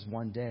 years as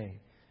one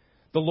day.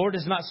 The Lord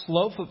is not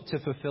slow to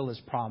fulfill His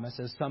promise,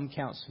 as some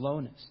count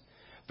slowness,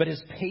 but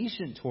is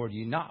patient toward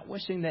you, not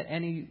wishing that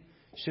any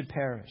should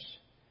perish,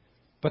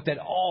 but that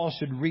all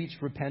should reach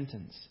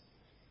repentance.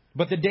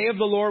 But the day of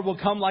the Lord will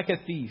come like a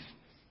thief.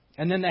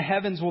 And then the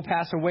heavens will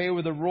pass away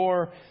with a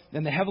roar,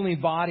 and the heavenly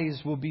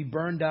bodies will be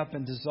burned up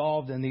and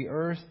dissolved, and the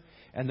earth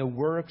and the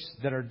works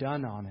that are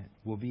done on it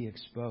will be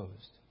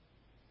exposed.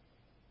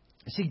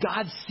 See,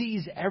 God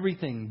sees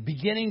everything,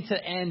 beginning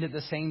to end at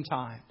the same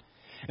time.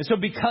 And so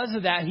because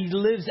of that, He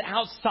lives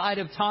outside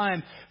of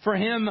time. For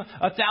Him,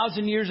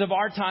 1,000 years of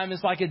our time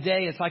is like a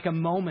day. It's like a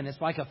moment.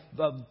 It's like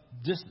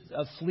just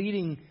a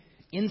fleeting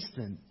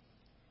instant.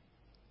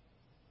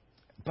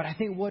 But I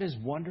think what is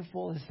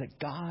wonderful is that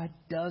God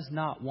does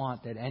not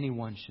want that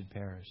anyone should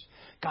perish.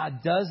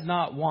 God does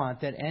not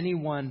want that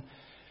anyone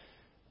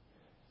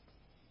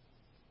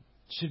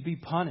should be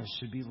punished,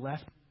 should be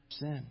left in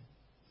sin.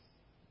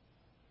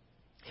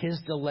 His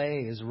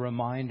delay is a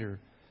reminder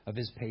of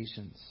His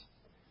patience.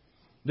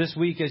 This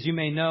week, as you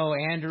may know,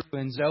 Andrew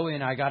and Zoe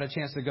and I got a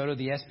chance to go to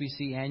the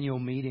SBC annual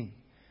meeting.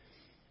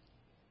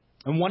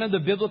 And one of the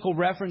biblical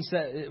references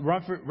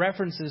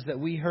that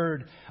we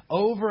heard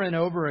over and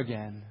over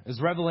again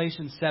is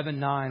Revelation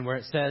 7:9, where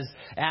it says,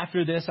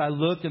 after this I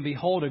looked, and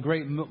behold, a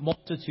great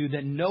multitude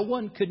that no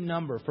one could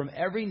number, from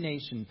every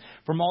nation,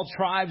 from all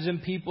tribes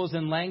and peoples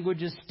and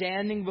languages,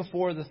 standing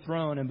before the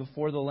throne and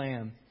before the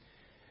Lamb,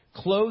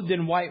 clothed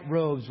in white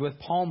robes with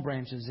palm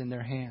branches in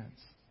their hands.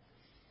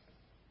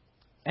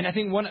 And I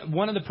think one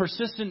of the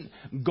persistent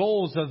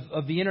goals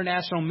of the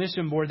International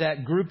Mission Board,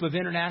 that group of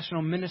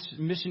international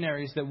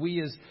missionaries that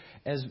we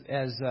as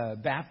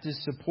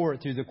Baptists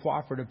support through the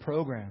cooperative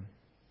program,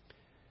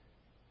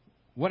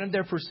 one of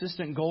their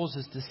persistent goals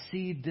is to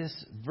see this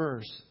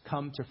verse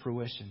come to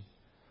fruition,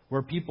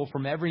 where people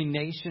from every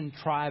nation,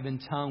 tribe,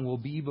 and tongue will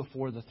be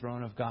before the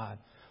throne of God.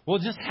 Well,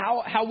 just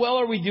how well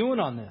are we doing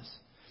on this?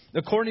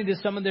 According to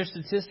some of their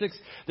statistics,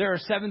 there are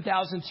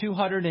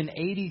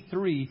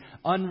 7,283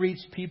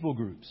 unreached people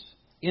groups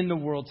in the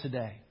world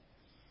today.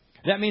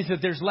 That means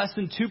that there's less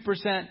than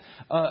 2%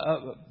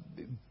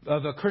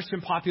 of a Christian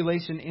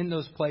population in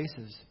those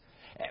places.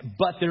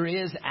 But there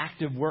is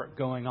active work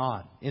going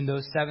on in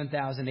those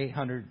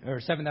 7,800 or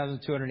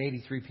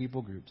 7,283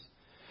 people groups.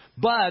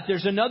 But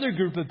there's another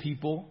group of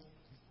people,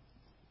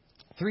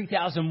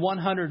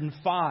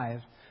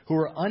 3,105, who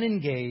are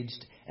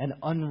unengaged and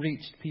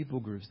unreached people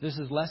groups. This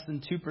is less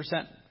than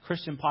 2%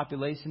 Christian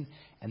population,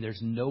 and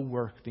there's no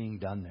work being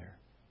done there.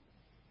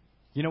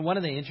 You know, one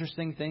of the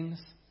interesting things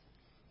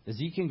is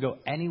you can go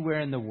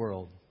anywhere in the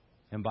world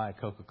and buy a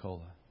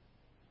Coca-Cola,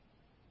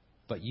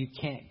 but you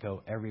can't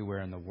go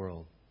everywhere in the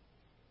world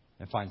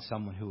and find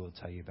someone who will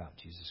tell you about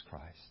Jesus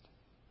Christ.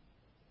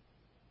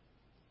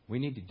 We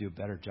need to do a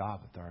better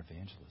job with our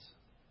evangelism.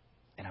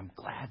 And I'm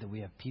glad that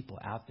we have people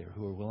out there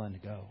who are willing to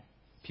go.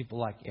 People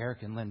like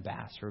Eric and Lynn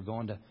Bass who are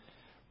going to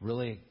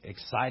really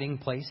exciting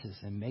places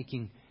and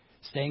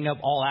staying up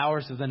all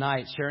hours of the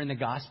night, sharing the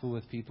gospel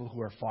with people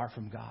who are far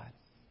from God.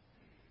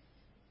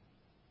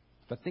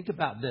 But think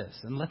about this,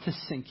 and let this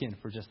sink in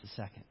for just a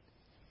second.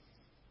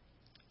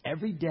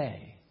 Every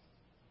day,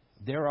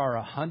 there are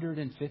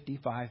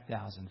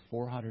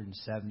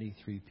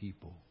 155,473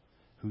 people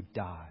who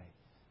die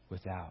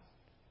without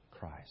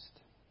Christ.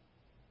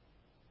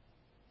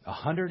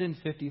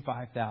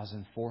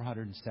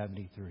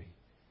 155,473.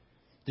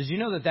 Did you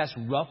know that that's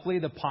roughly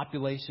the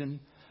population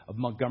of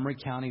Montgomery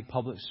County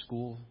public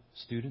school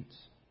students?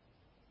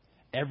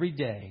 Every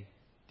day,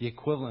 the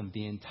equivalent of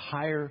the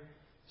entire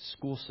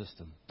school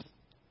system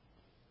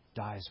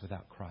dies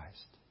without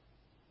Christ.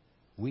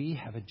 We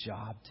have a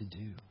job to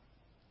do.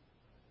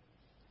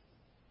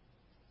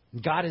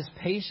 God is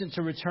patient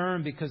to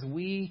return because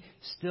we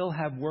still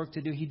have work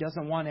to do. He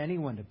doesn't want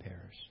anyone to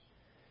perish.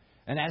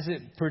 And as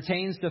it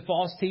pertains to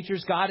false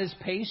teachers, God is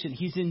patient.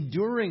 He's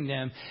enduring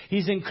them.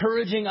 He's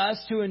encouraging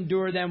us to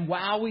endure them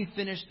while we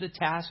finish the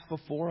task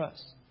before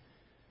us.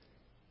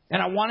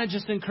 And I want to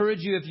just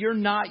encourage you, if you're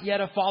not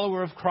yet a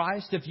follower of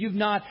Christ, if you've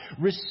not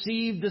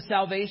received the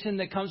salvation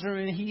that comes from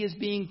Him, He is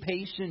being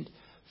patient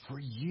for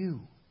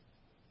you.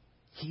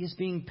 He is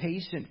being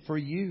patient for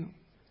you.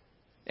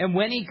 And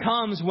when He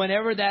comes,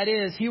 whenever that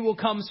is, He will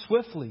come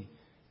swiftly.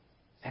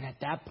 And at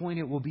that point,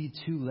 it will be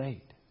too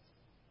late.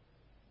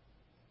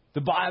 The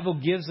Bible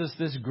gives us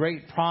this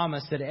great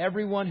promise that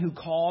everyone who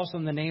calls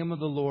on the name of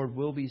the Lord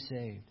will be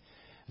saved.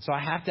 So I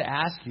have to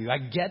ask you, I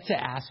get to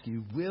ask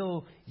you,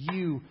 will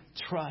you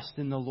trust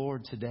in the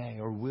Lord today?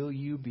 Or will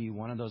you be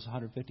one of those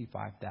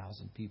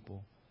 155,000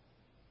 people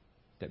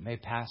that may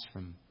pass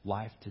from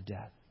life to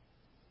death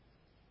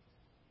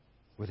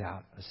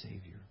without a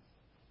Savior?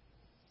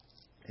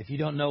 If you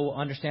don't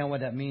understand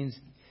what that means,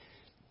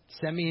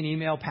 send me an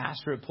email,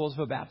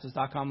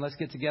 pastor@poolsvillebaptist.com. Let's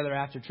get together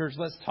after church.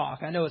 Let's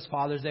talk. I know it's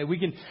Father's Day.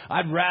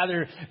 I'd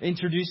rather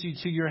introduce you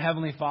to your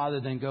Heavenly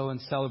Father than go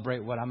and celebrate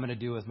what I'm going to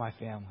do with my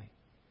family.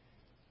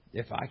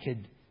 If I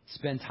could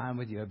spend time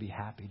with you, I'd be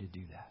happy to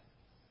do that.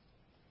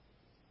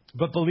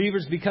 But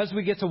believers, because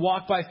we get to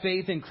walk by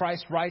faith in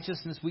Christ's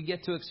righteousness, we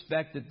get to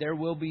expect that there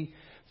will be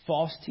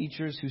false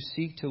teachers who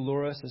seek to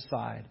lure us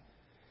aside.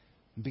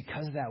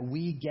 Because of that,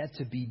 we get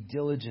to be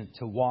diligent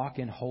to walk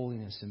in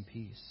holiness and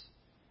peace.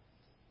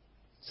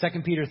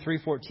 2 Peter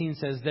 3:14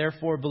 says,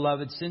 "Therefore,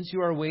 beloved, since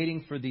you are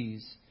waiting for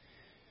these,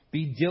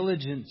 be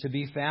diligent to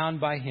be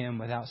found by Him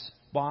without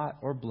spot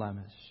or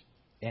blemish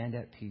and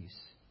at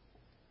peace."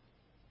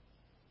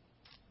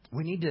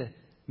 We need to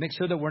make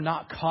sure that we're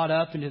not caught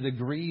up into the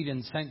greed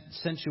and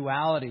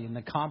sensuality and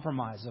the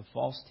compromise of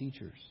false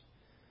teachers.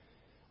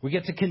 We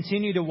get to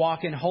continue to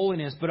walk in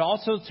holiness, but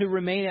also to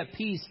remain at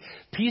peace.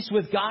 Peace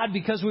with God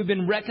because we've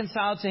been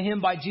reconciled to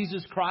Him by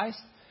Jesus Christ.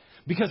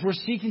 Because we're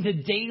seeking to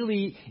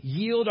daily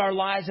yield our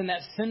lives and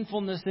that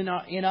sinfulness in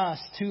us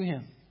to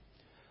Him.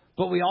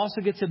 But we also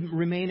get to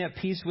remain at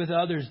peace with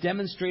others,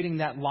 demonstrating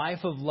that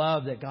life of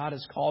love that God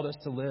has called us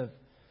to live.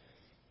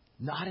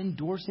 Not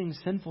endorsing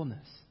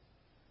sinfulness.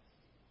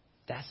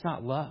 That's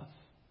not love.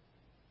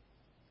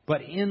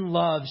 But in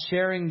love,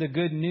 sharing the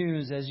good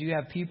news as you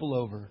have people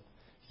over.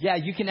 Yeah,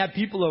 you can have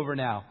people over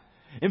now.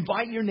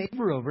 Invite your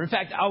neighbor over. In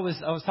fact, I was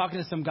talking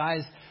to some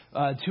guys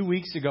 2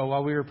 weeks ago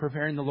while we were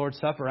preparing the Lord's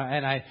Supper,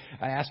 and I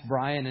asked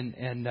Brian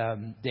and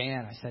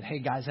Dan, I said, "Hey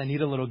guys, I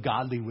need a little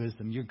godly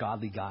wisdom. You're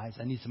godly guys.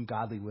 I need some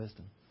godly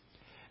wisdom."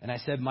 And I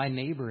said, my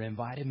neighbor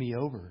invited me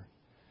over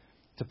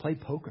to play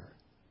poker.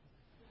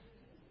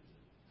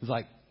 He was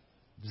like,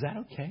 "Is that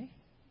okay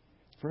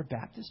for a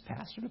Baptist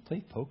pastor to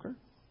play poker?"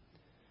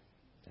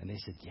 And they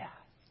said, "Yeah,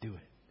 do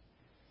it."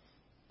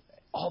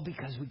 All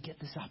because we get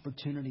this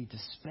opportunity to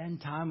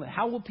spend time with.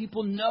 How will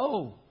people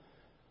know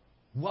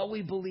what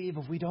we believe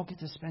if we don't get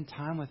to spend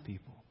time with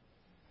people?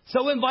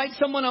 So invite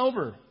someone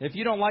over. If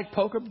you don't like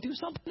poker, do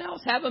something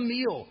else. Have a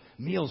meal.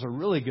 Meals are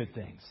really good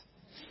things.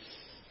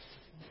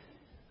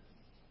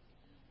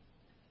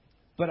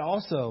 But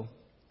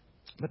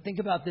think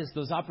about this,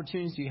 those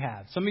opportunities you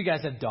have. Some of you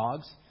guys have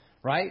dogs,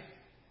 right?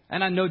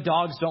 And I know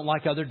dogs don't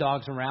like other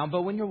dogs around,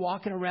 but when you're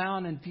walking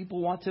around and people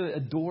want to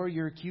adore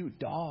your cute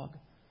dog,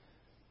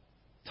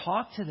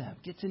 talk to them.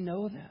 Get to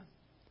know them.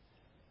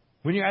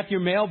 When you're at your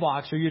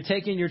mailbox or you're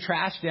taking your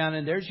trash down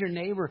and there's your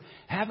neighbor,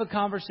 have a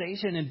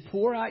conversation and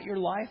pour out your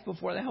life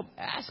before they help.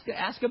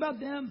 Ask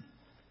about them.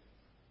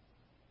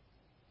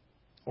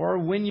 Or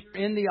when you're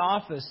in the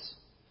office,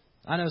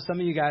 I know some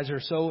of you guys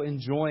are so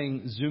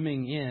enjoying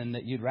Zooming in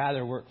that you'd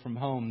rather work from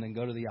home than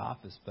go to the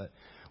office. But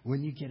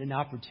when you get an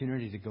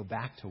opportunity to go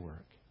back to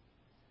work,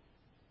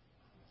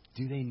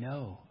 do they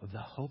know of the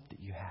hope that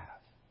you have?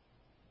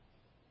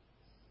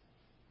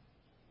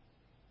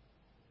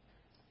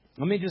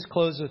 Let me just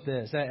close with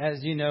this.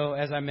 As you know,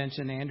 as I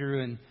mentioned,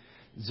 Andrew and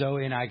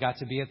Zoe and I got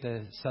to be at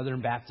the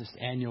Southern Baptist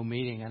annual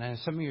meeting. And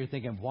some of you are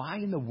thinking, why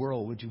in the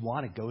world would you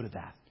want to go to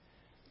that?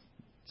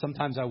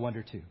 Sometimes I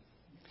wonder too.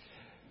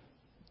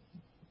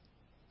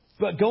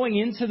 But going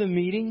into the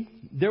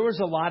meeting, there was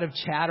a lot of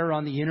chatter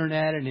on the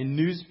internet and in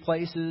news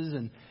places.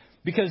 And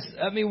Because,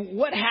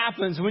 what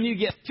happens when you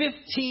get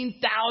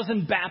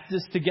 15,000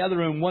 Baptists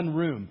together in one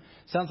room?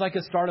 Sounds like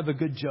a start of a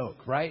good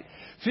joke, right?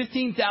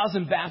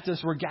 15,000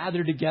 Baptists were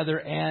gathered together,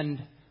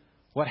 and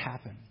what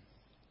happened?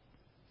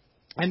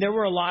 And there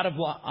were a lot of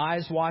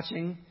eyes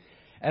watching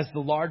as the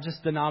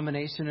largest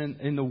denomination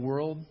in the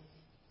world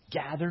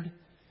gathered.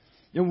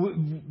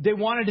 They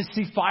wanted to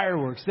see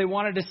fireworks. They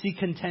wanted to see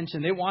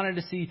contention. They wanted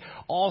to see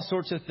all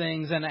sorts of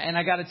things. And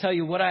I got to tell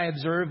you, what I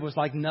observed was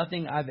like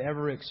nothing I've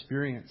ever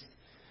experienced.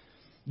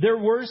 There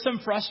were some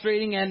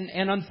frustrating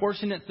and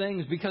unfortunate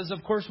things because,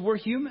 of course, we're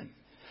human.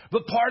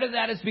 But part of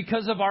that is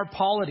because of our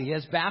polity.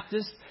 As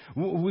Baptists,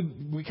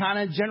 we kind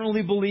of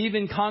generally believe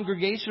in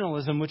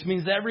congregationalism, which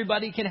means that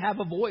everybody can have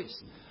a voice.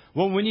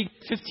 Well, when you get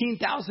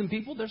 15,000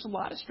 people, there's a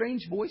lot of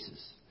strange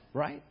voices,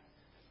 right?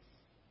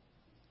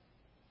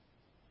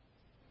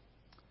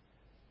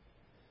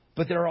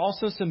 But there are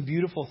also some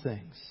beautiful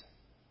things.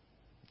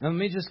 Now, let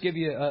me just give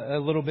you a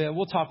little bit.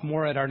 We'll talk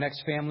more at our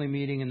next family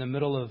meeting in the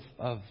middle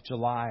of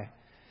July.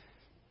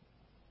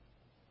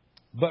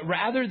 But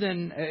rather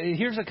than,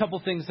 here's a couple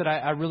things that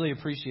I really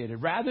appreciated.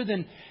 Rather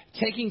than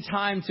taking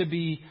time to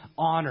be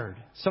honored,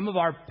 some of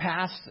our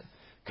past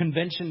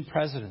convention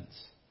presidents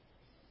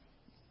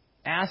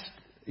asked,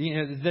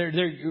 it's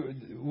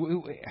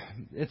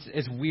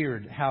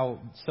weird how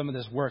some of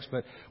this works,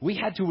 but we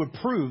had to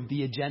approve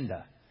the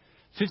agenda.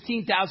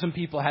 15,000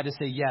 people had to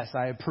say, yes,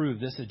 I approve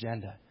this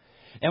agenda.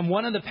 And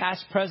one of the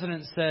past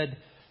presidents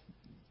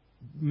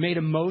made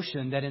a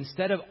motion that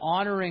instead of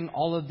honoring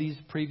all of these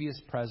previous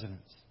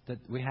presidents, that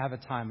we have a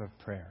time of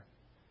prayer.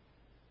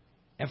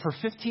 And for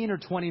 15 or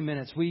 20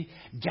 minutes, we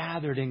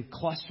gathered in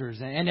clusters,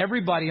 and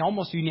everybody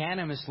almost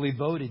unanimously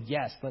voted,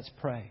 yes, let's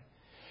pray.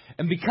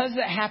 And because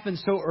that happened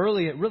so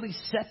early, it really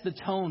set the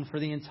tone for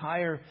the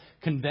entire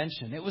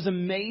convention. It was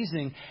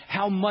amazing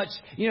how much,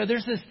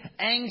 there's this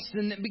angst,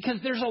 and because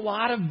there's a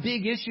lot of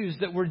big issues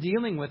that we're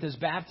dealing with as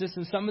Baptists,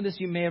 and some of this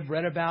you may have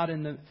read about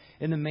in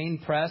the main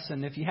press.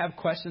 And if you have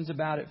questions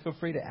about it, feel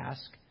free to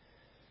ask.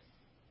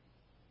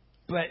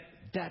 But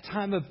that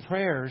time of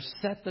prayer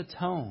set the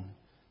tone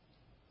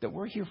that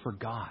we're here for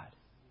God,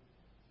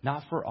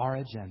 not for our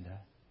agenda,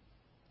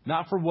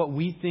 not for what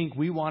we think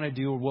we want to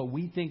do or what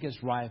we think is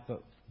right,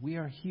 but we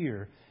are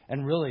here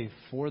and really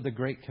for the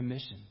Great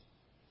Commission.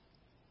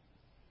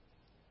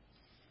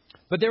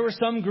 But there were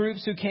some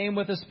groups who came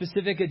with a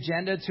specific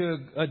agenda to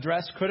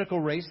address critical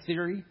race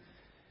theory.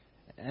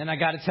 And I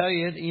got to tell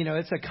you,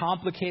 it's a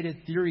complicated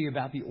theory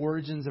about the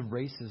origins of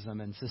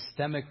racism and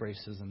systemic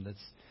racism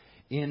that's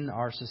in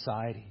our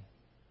society.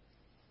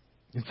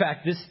 In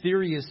fact, this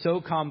theory is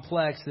so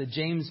complex that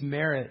James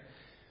Merritt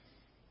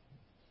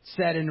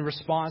said in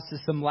response to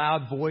some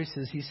loud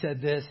voices, he said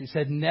this. He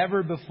said,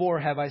 "Never before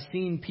have I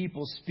seen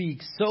people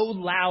speak so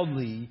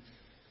loudly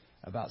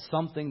about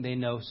something they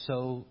know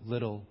so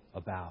little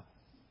about."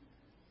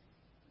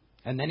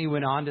 And then he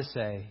went on to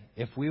say,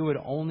 if we would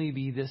only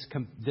be this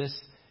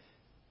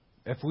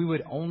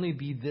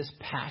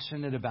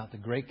passionate about the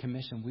Great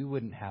Commission, we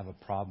wouldn't have a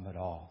problem at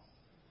all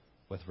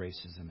with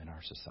racism in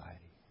our society.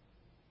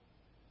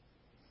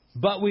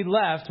 But we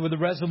left with a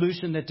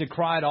resolution that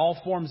decried all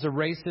forms of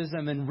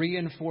racism and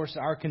reinforced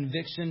our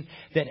conviction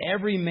that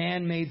every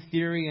man-made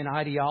theory and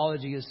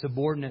ideology is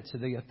subordinate to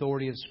the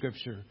authority of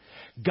Scripture.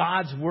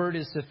 God's Word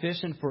is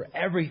sufficient for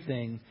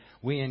everything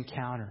we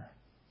encounter.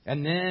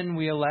 And then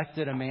we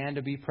elected a man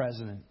to be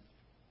president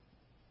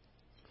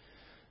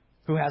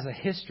who has a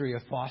history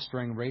of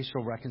fostering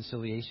racial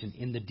reconciliation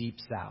in the Deep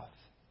South.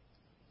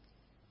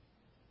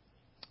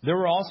 There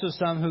were also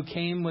some who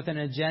came with an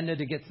agenda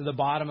to get to the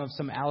bottom of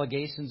some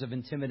allegations of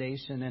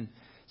intimidation and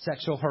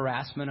sexual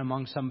harassment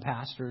among some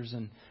pastors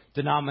and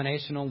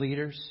denominational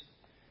leaders.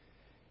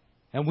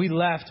 And we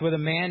left with a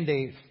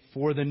mandate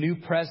for the new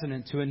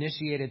president to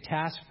initiate a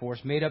task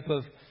force made up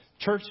of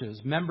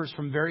churches, members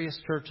from various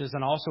churches,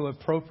 and also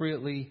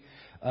appropriately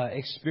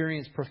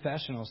experienced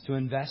professionals to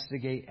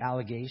investigate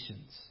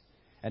allegations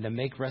and to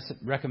make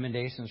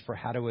recommendations for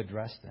how to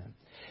address them.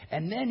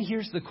 And then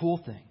here's the cool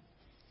thing.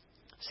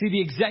 See,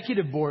 the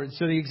executive board,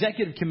 so the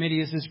executive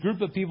committee is this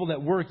group of people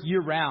that work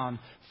year-round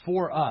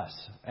for us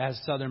as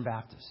Southern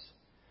Baptists.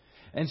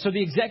 And so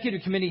the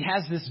executive committee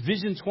has this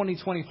Vision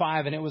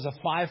 2025, and it was a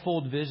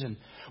fivefold vision.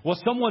 Well,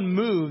 someone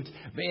moved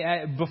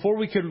before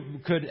we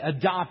could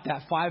adopt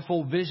that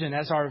fivefold vision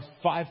as our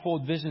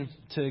fivefold vision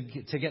to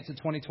get to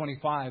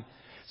 2025.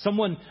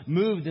 Someone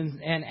moved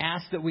and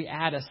asked that we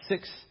add a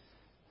sixth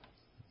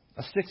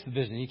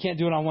vision. You can't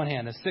do it on one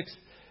hand, a sixth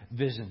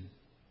vision.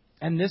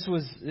 And this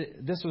was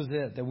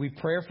it, that we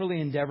prayerfully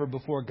endeavor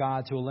before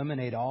God to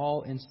eliminate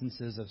all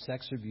instances of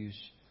sex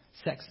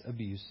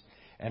abuse,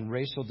 and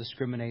racial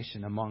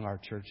discrimination among our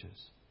churches.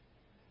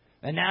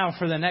 And now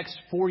for the next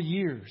 4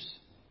 years,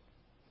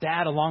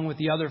 that, along with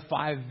the other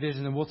 5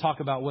 visions, and we'll talk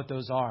about what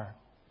those are,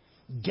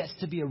 gets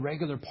to be a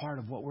regular part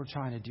of what we're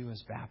trying to do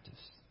as Baptists.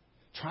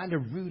 Trying to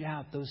root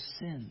out those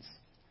sins,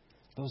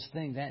 those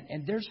things.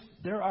 And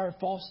there are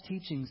false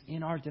teachings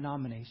in our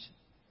denomination.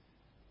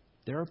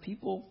 There are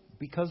people,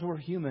 because we're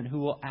human, who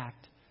will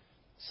act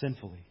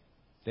sinfully.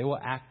 They will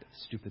act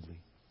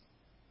stupidly.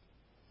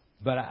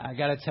 But I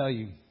got to tell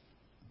you,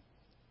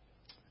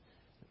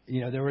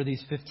 there were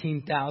these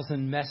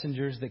 15,000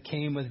 messengers that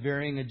came with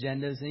varying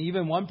agendas. And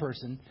even one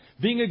person,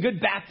 being a good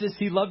Baptist,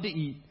 he loved to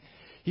eat.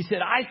 He said,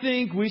 I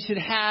think we should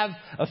have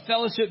a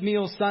fellowship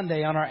meal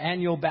Sunday on our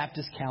annual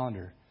Baptist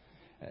calendar.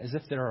 As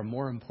if there are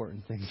more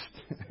important things.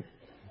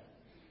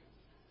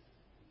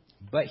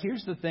 But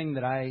here's the thing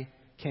that I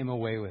came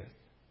away with.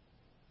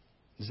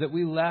 Is that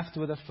we left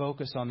with a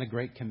focus on the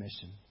Great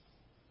Commission.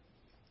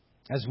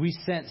 As we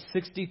sent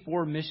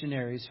 64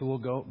 missionaries who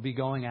will be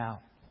going out.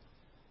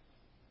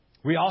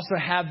 We also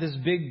have this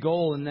big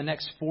goal in the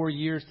next 4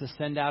 years to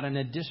send out an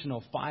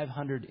additional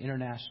 500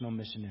 international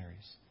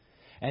missionaries.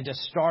 And to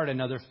start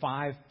another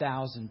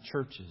 5,000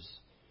 churches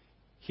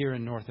here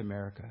in North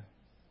America.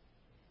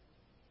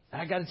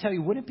 And I got to tell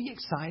you, wouldn't it be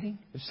exciting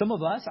if some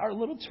of us, our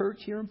little church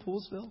here in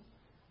Poolesville,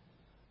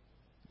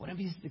 wouldn't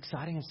it be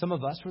exciting if some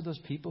of us were those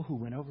people who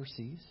went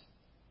overseas?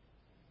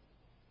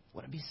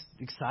 Wouldn't it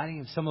be exciting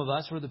if some of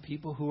us were the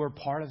people who were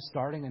part of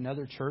starting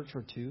another church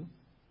or two?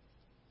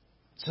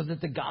 So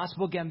that the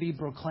gospel can be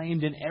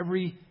proclaimed in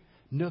every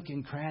nook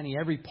and cranny,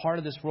 every part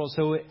of this world.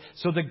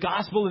 So the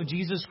gospel of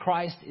Jesus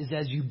Christ is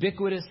as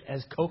ubiquitous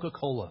as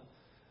Coca-Cola.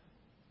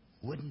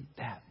 Wouldn't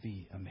that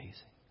be amazing?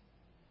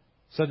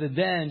 So that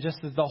then, just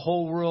as the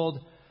whole world,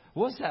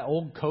 what's that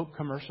old Coke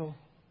commercial?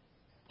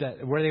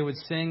 Where they would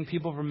sing,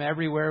 people from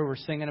everywhere were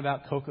singing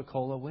about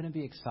Coca-Cola. Wouldn't it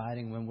be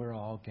exciting when we're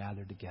all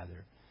gathered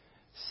together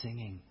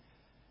singing,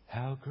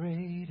 how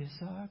great is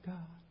our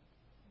God?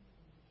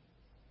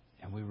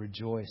 And we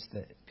rejoice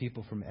that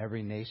people from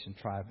every nation,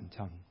 tribe, and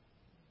tongue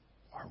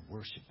are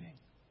worshiping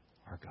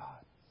our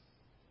God.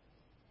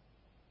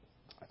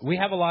 We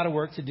have a lot of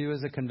work to do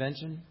as a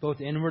convention, both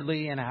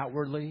inwardly and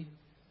outwardly.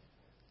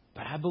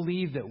 But I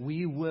believe that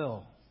we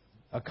will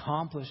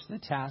accomplish the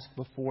task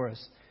before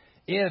us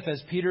if,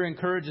 as Peter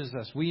encourages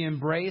us, we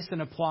embrace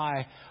and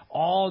apply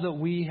all that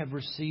we have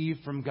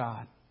received from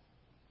God.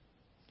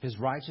 His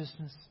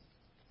righteousness,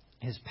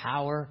 His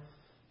power,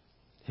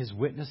 His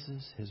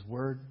witnesses, His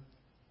word.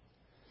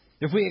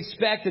 If we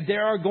expect that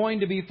there are going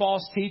to be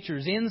false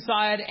teachers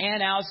inside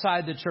and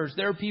outside the church,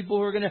 there are people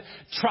who are going to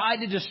try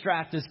to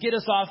distract us, get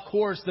us off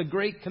course. The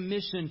Great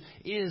Commission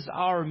is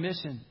our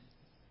mission.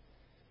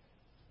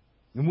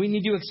 And we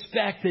need to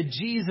expect that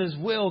Jesus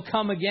will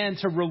come again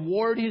to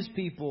reward His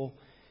people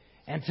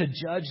and to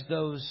judge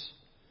those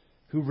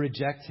who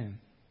reject Him.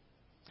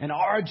 And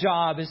our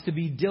job is to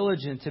be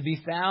diligent, to be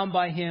found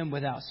by Him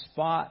without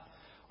spot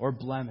or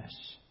blemish,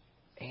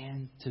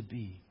 and to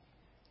be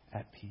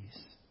at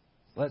peace.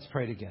 Let's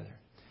pray together.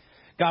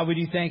 God, we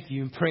do thank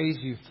You and praise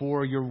You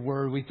for Your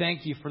word. We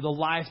thank You for the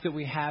life that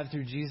we have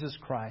through Jesus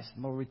Christ.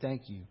 Lord, we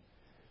thank You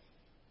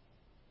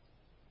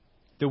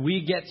that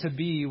we get to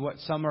be what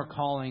some are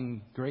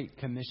calling Great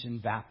Commission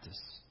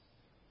Baptists.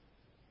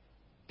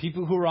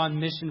 People who are on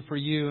mission for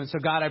You. And so,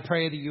 God, I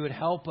pray that You would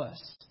help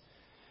us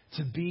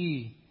to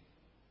be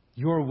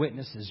Your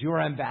witnesses,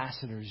 Your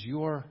ambassadors,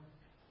 Your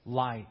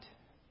light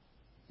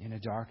in a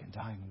dark and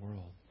dying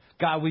world.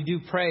 God, we do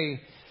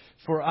pray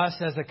for us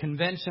as a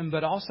convention,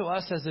 but also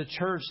us as a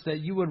church,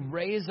 that You would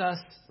raise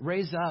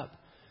up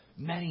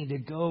many to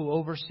go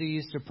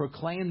overseas to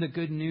proclaim the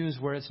good news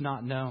where it's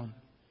not known.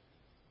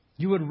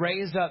 You would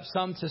raise up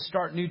some to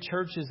start new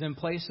churches in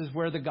places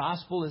where the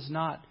gospel is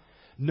not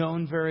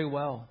known very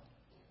well.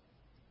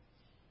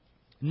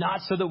 Not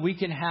so that we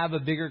can have a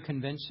bigger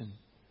convention,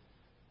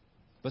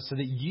 but so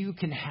that You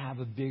can have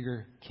a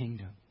bigger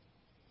kingdom.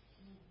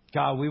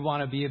 God, we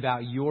want to be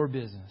about Your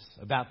business,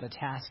 about the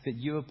task that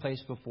You have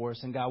placed before us.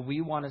 And God,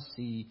 we want to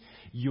see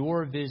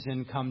Your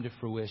vision come to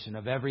fruition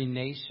of every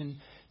nation,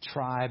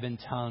 tribe, and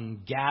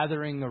tongue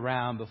gathering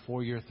around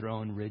before Your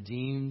throne,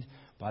 redeemed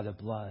by the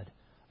blood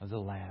of the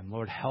Lamb.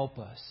 Lord, help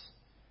us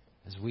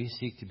as we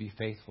seek to be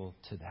faithful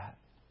to that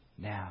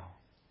now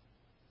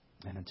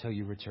and until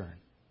You return.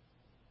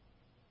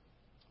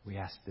 We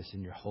ask this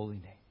in Your holy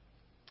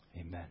name.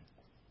 Amen.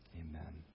 Amen.